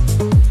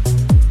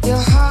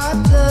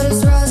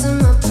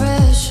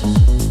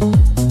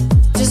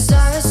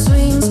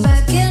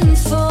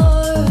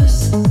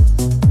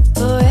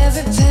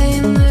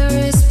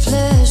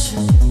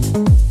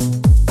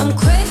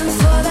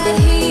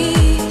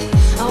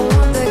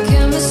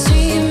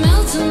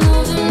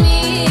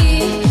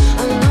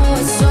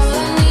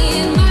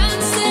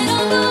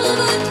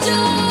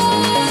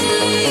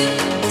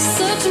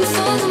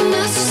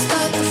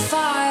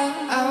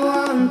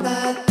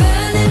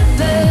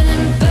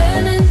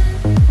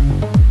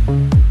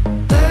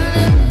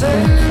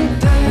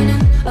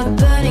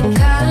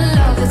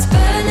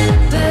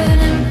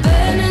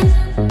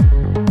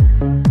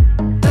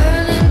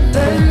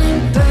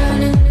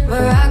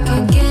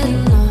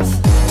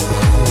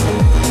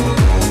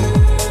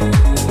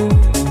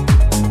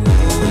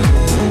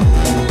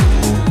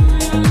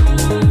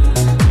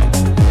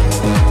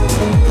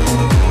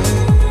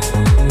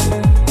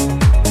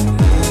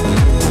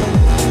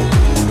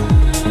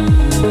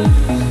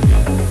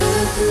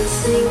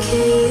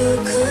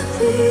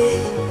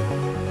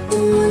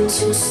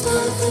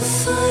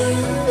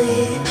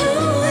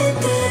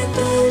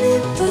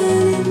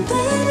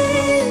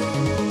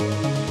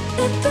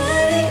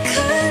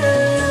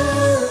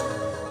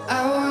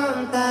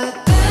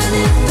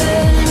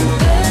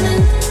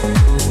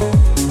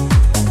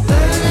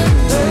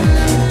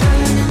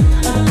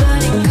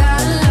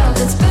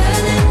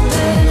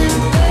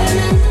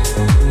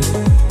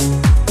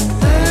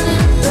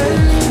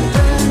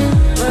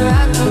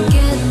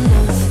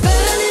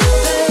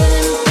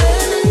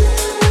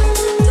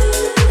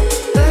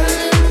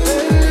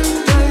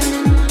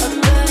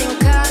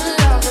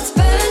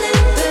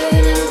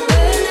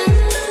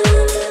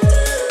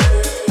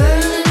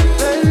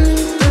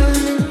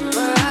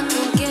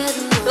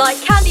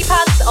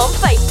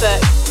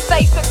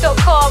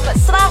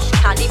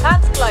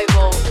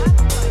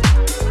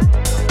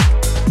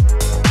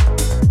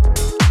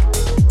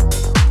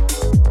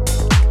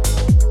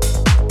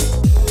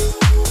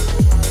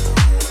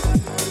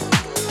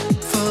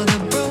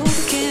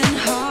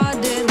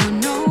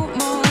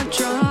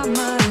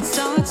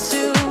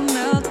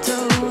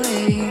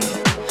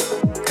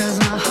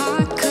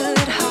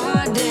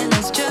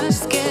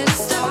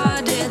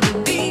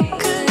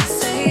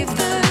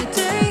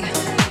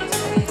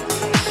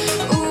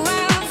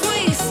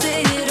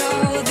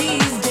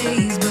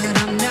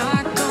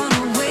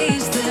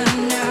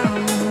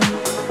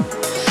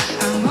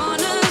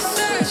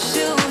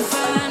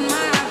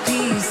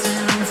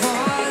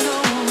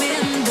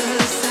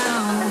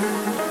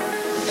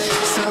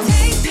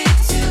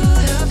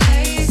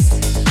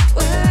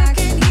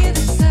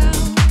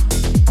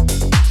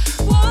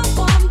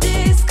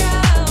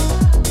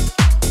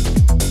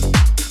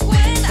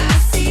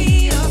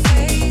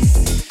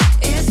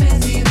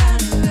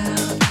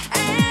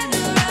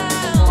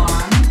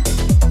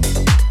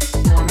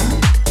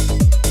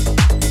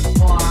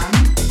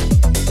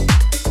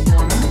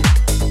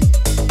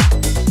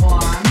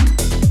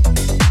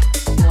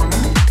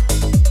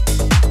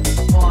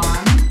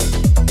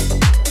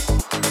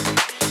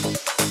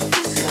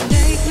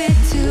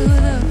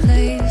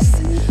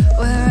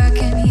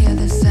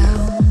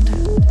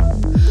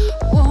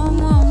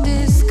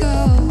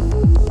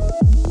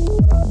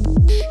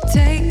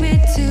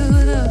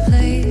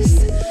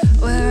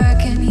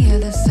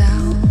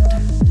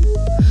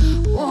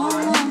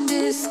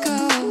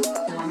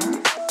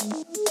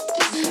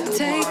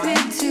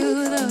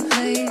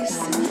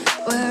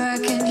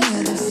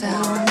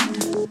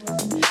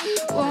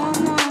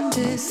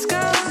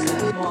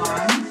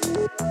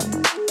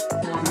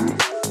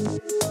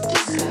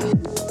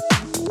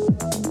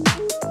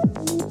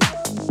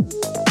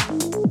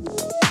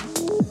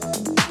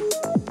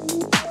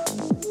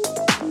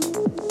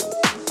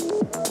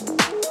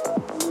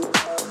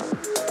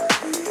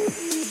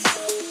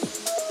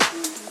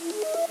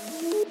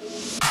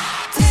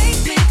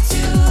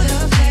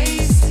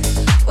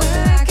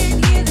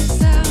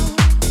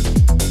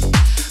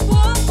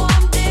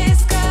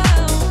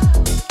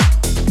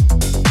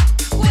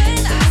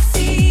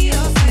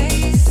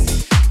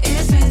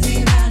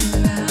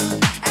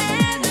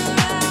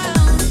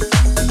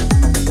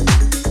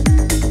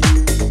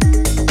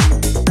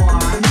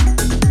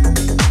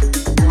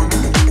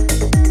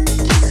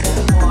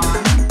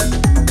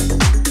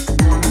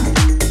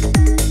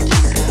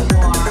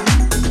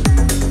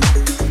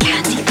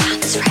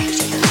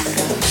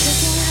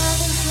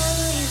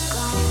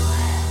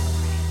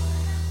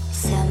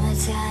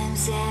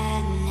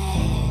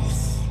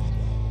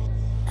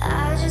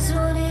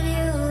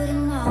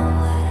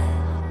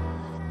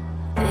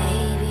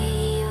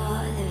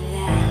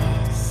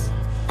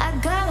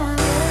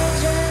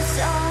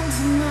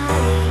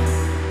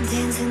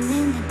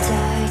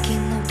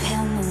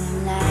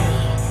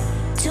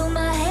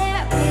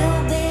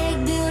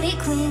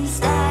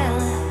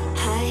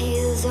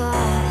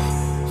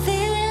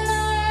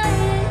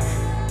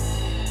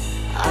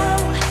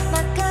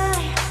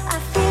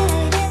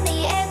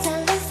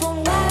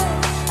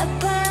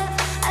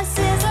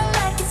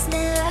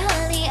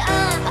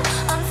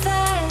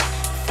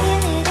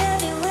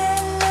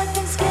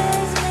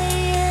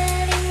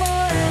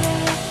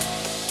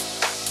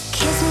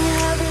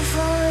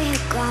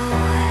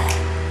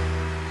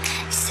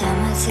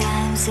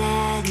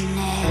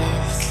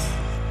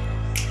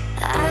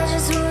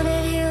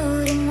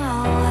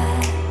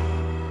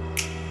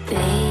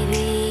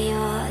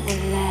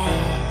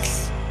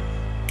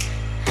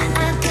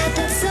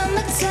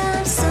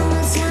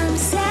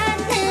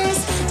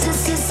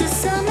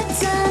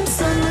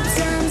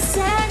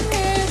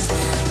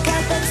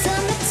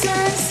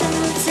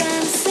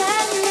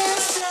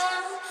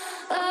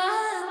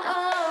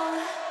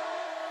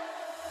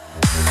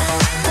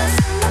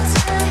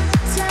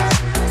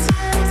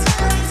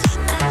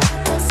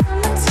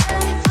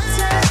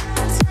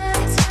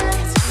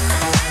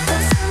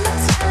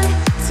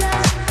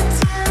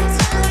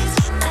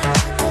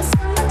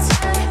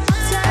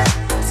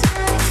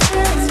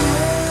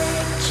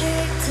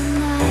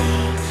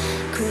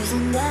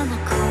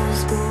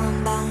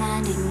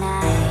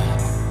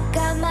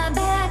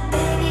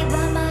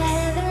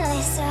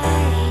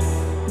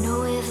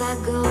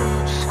 go.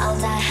 I'll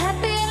die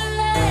happy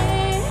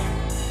tonight.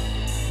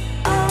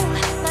 Oh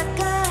my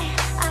God,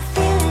 I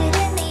feel it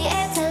in the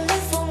air to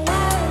live for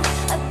wow.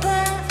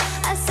 Above,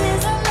 I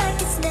sizzle like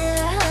it's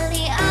never,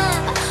 honey.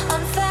 I'm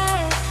on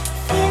fire,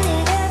 feel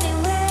it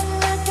everywhere.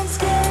 Nothing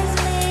scares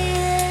me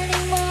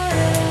anymore.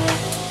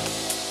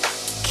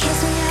 Kiss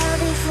me now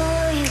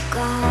before you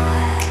go.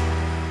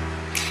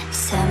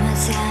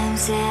 Summertime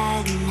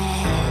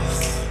sadness.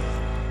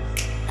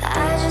 I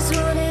just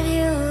wanted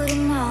you to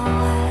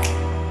know,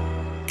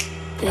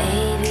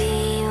 baby,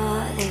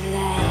 you're the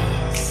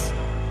best.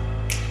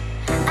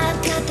 I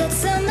got that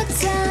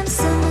summertime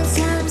sadness.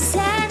 Summertime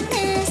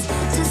sadness.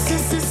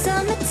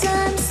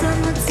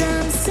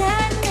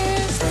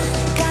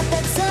 Got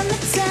that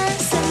summertime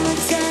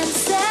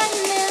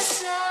sadness.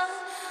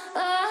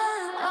 Oh,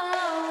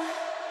 oh.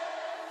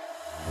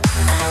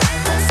 I got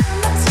that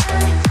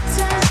summertime.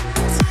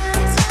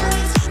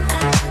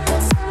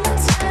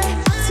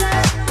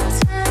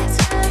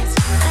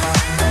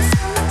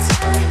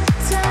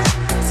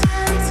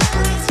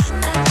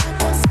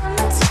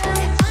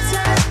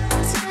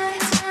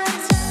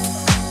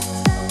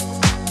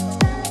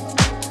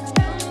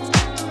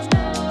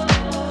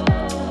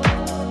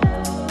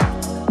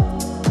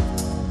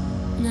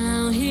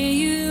 Now here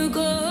you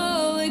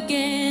go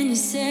again. You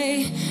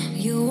say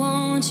you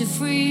want your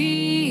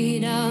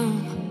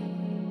freedom.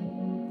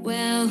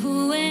 Well,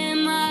 who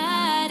am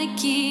I to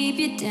keep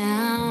you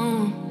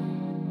down?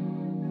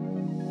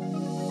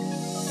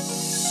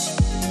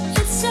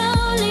 It's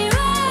only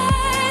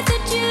right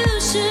that you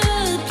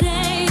should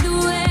play the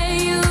way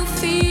you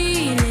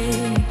feel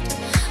it.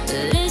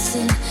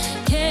 Listen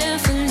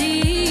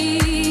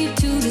carefully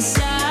to the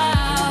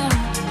sound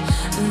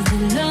of the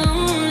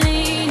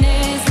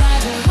loneliness,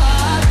 like a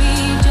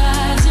heartbeat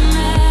drives you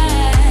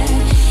mad.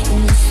 In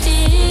the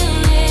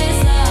stillness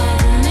of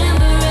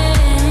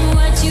remembering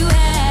what you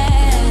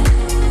had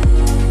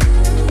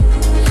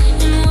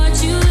and what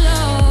you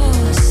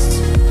lost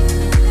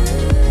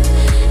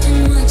and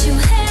what you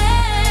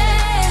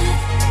had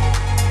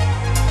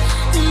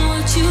and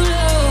what you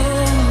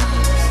lost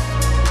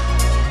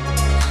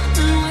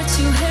and what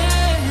you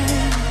had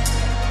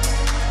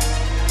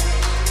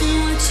and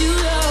what you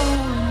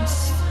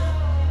lost.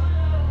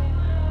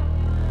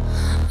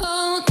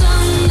 Oh,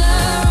 thunder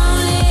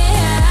only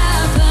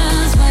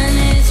happens when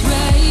it's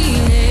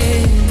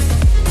raining.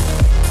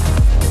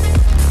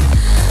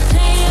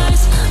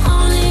 Players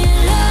only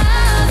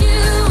love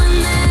you when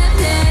they're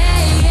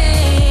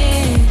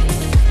playing.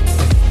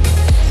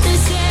 They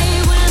say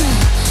women,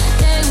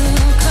 they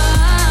will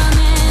come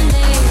and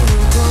they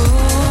will go.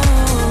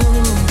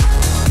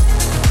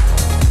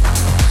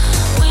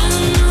 When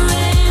the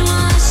rain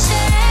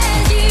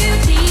washes you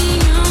clean,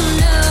 you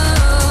know.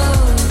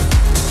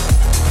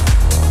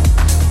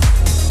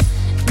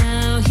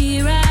 Now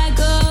here I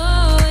go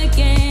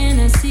again.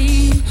 I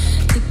see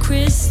the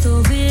crystal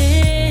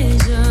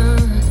vision.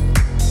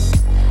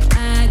 I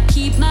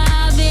keep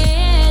my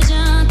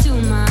vision to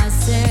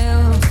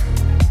myself.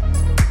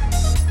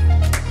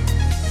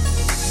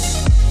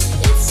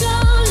 It's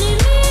only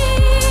me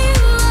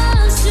who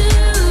wants to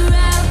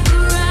wrap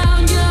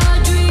around your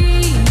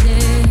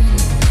dreaming.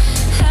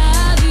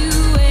 Have you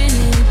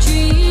any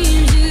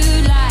dreams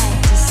you'd like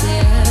to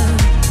sell?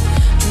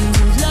 Dreams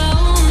of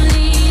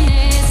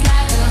loneliness,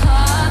 like a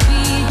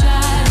heartbeat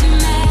drives you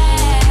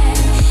mad.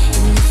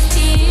 In the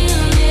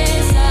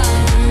stillness of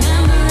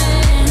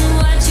remembering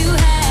what you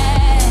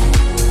had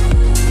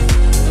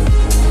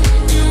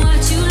and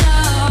what you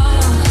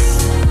lost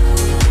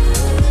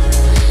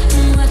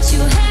and what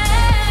you had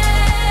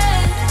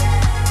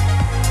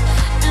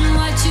and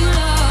what you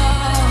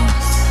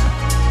lost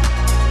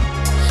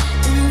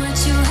and what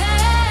you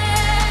had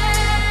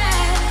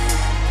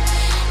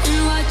and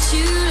what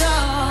you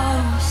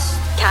lost.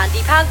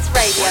 Candy Pants One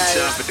Radio.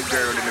 time for the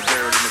girl in the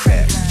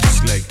back,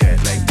 just like that,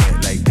 like that,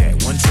 like that.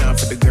 One time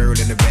for the girl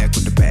in the back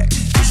with the back,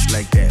 just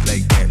like that,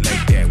 like that,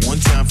 like that. One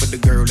time for the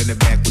girl in the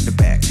back with the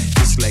back,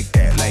 just like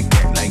that, like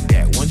that, like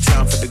that. One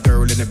time for the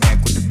girl in the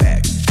back with the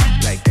back,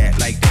 like that,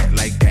 like that,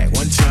 like that.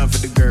 One time for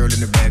the girl in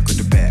the back with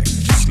the back,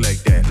 just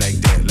like that, like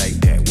that, like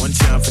that. One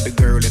time for the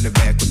girl in the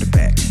back with the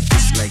back,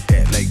 just like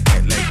that, like that,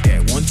 like that.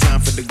 One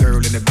time for the girl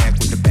in the back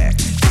with the back,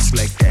 just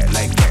like that,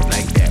 like that,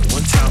 like that.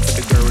 One time for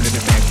the girl in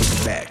the back with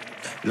the back,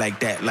 like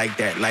that, like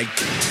that, like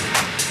that.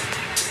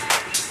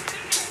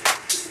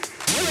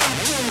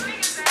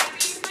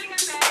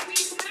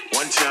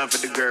 One time for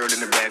the girl in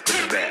the back with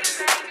the back.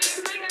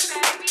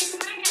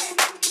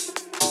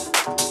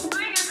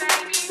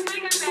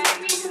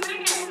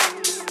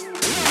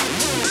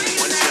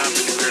 One time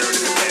for the girl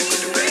in the back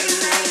with the back.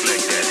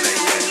 Like that,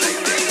 like that, like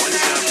that. One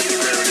time for the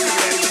girl in the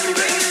back with the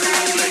back.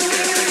 Like that, like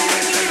that, like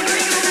that,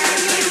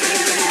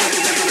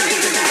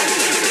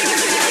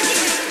 like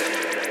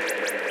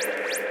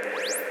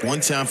that. One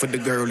time for the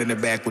girl in the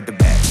back with the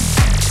back.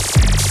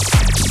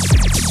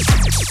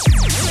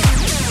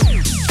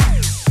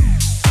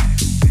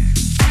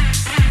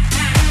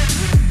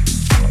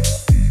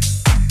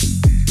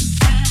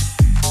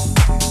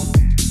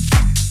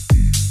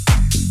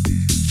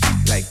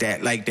 Like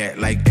that, like that,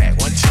 like that.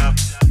 One time,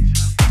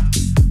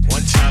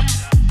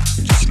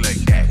 just like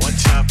that. One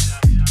time,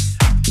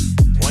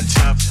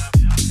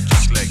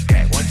 just like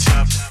that. One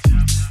time,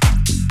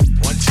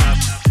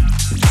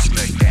 just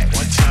like that.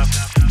 One time,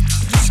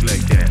 just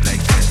like that,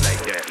 like that,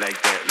 like that, like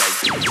that, like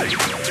that.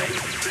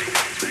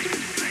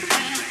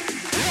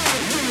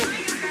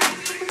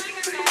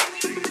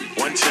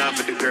 One time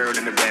for the girl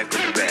in the back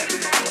with the back.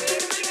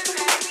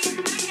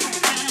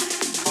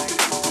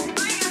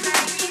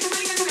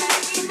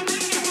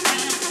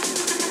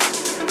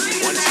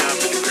 One time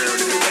for the girl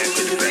in the back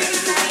with the back.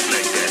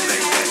 Like that,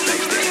 like that,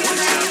 like that. One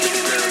time for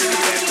the girl in the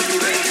back with the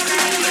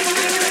back. Like that,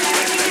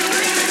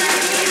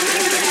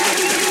 like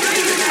that,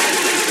 like that,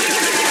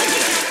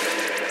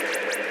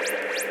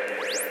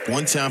 like that.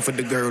 One time for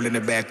the girl in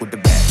the back with the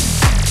back.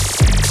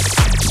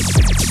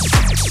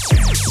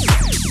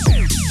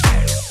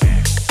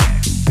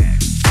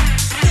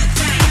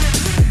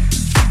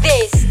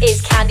 This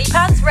is Candy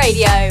Pants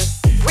Radio,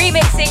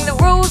 remixing the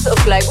rules of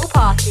global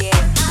partying.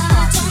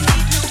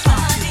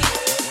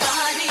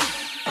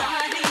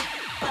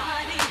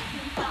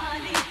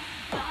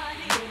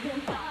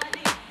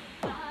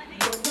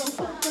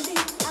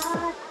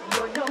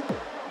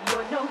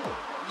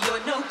 You're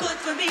no good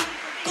for me,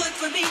 good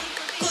for me,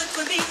 good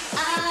for me.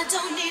 I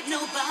don't need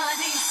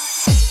nobody.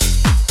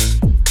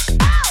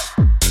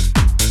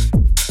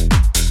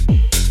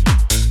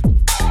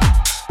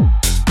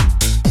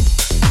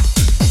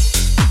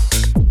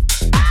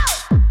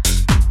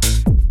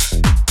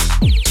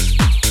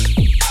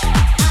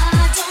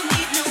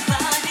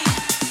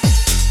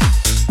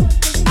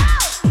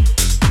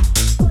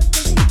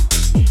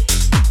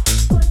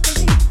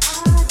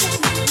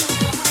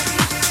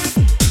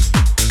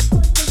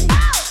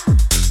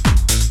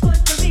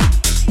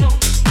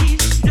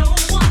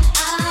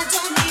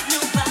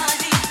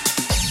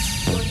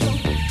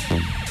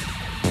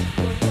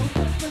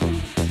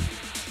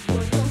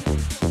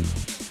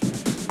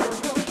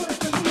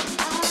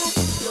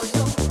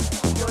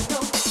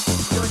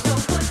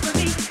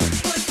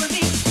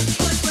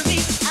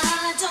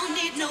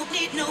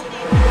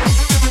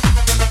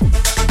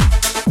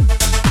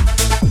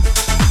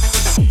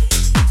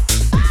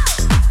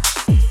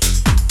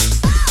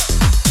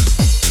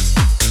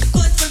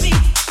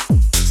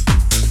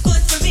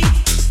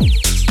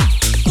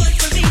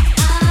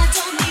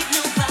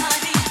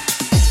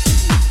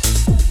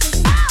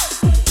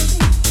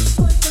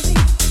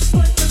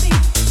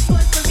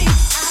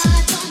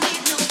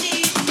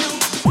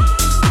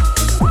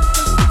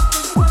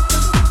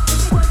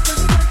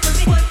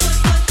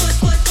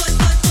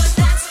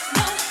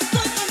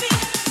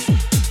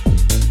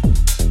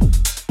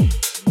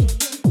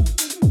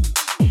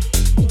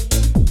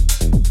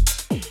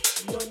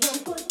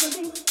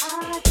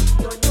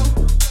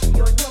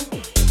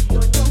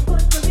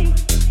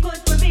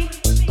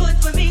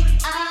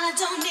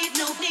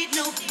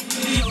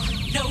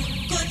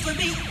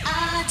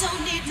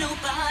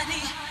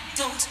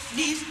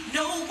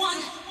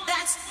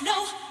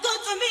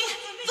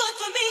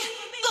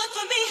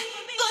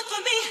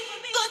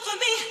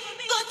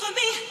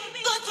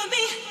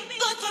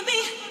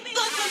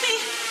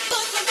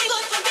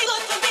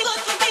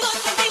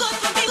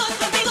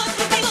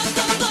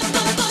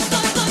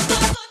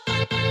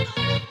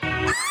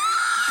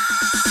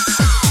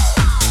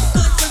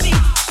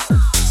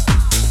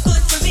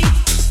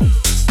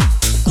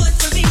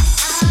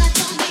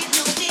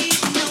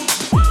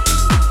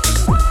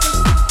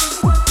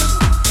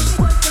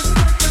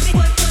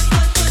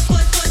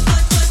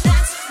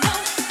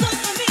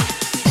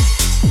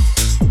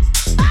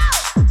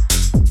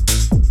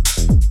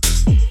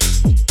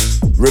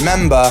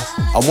 Remember,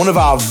 on one of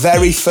our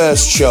very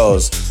first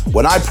shows,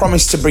 when I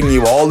promised to bring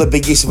you all the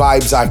biggest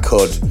vibes I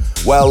could,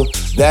 well,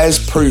 there's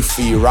proof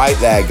for you right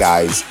there,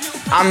 guys.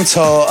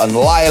 Anto and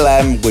Lyle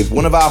M with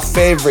one of our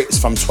favourites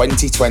from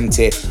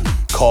 2020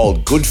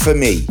 called Good For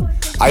Me.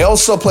 I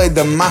also played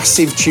the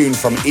massive tune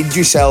from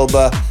Idris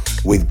Elba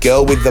with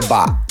Girl With The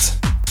Bat.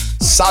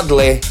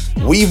 Sadly,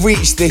 we've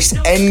reached this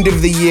end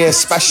of the year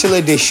special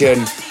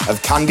edition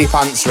of Candy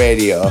Pants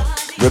Radio.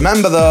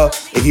 Remember though,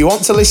 if you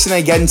want to listen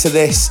again to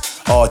this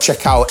or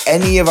check out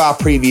any of our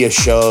previous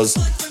shows,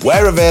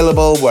 we're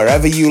available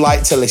wherever you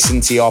like to listen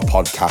to your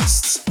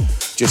podcasts.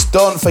 Just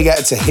don't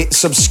forget to hit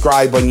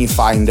subscribe when you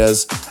find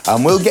us,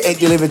 and we'll get it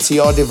delivered to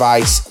your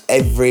device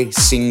every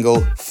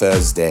single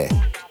Thursday.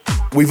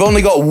 We've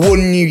only got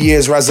one New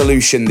Year's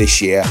resolution this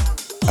year,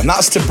 and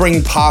that's to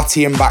bring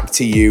partying back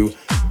to you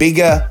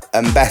bigger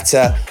and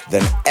better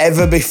than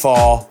ever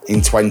before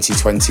in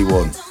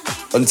 2021.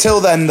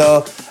 Until then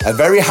though, a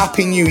very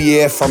happy new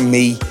year from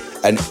me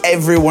and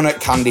everyone at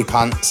Candy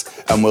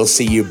Pants, and we'll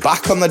see you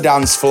back on the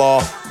dance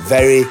floor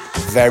very,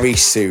 very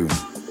soon.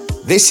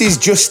 This is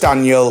Just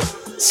Daniel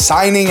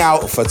signing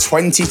out for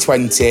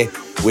 2020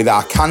 with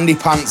our Candy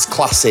Pants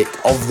classic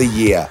of the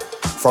year.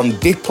 From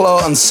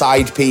Diplo and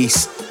Side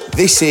Piece,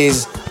 this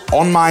is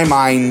On My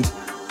Mind,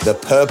 the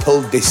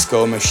Purple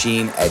Disco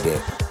Machine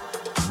edit.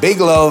 Big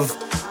love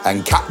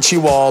and catch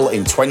you all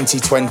in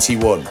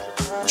 2021.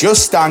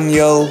 Just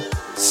Daniel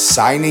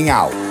signing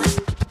out.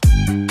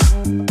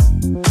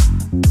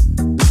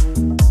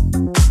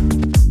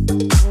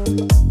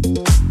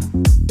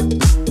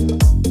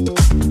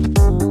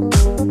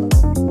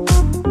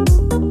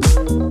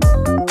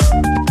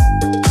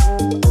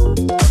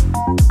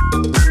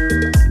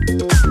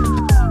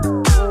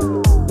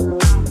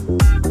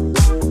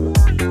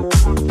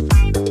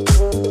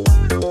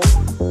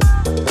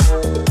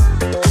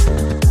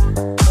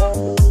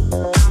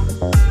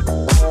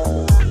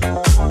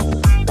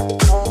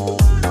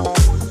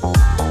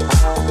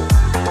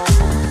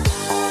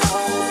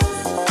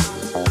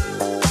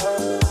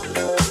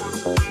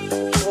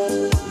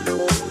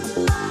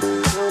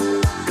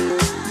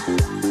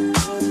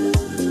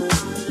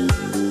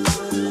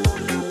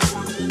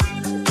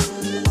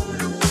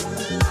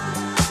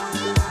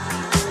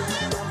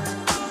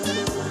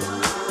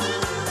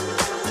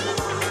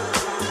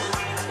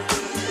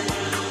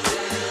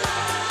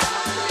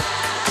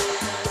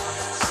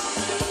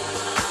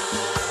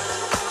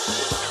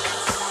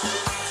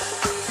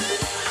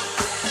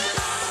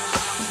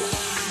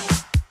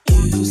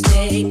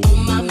 stay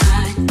on my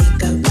mind.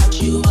 Think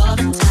about you all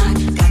the time.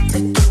 Got to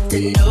get to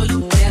know you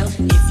well.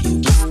 If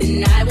you kiss,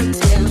 then I will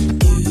tell.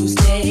 You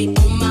stay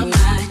on my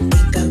mind.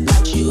 Think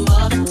about you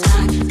all the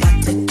time. Got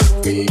to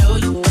get to know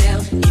you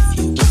well. If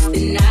you kiss,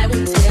 then I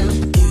will tell.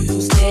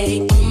 You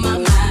stay on my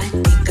mind.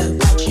 Think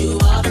about you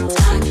all the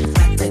time.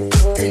 Got to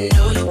get to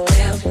know you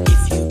well.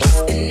 If you kiss,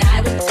 then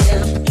I will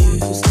tell.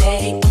 You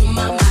stay on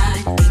my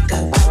mind. Think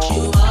about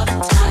you all the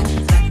time.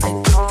 Got to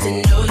get to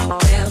know you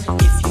well.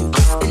 If you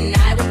kiss, then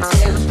I will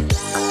tell.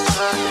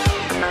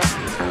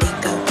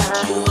 Think about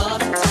you all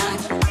the time.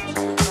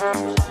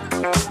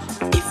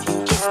 If you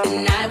kiss,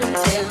 then I will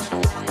tell.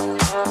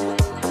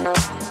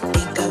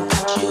 Think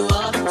about you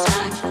all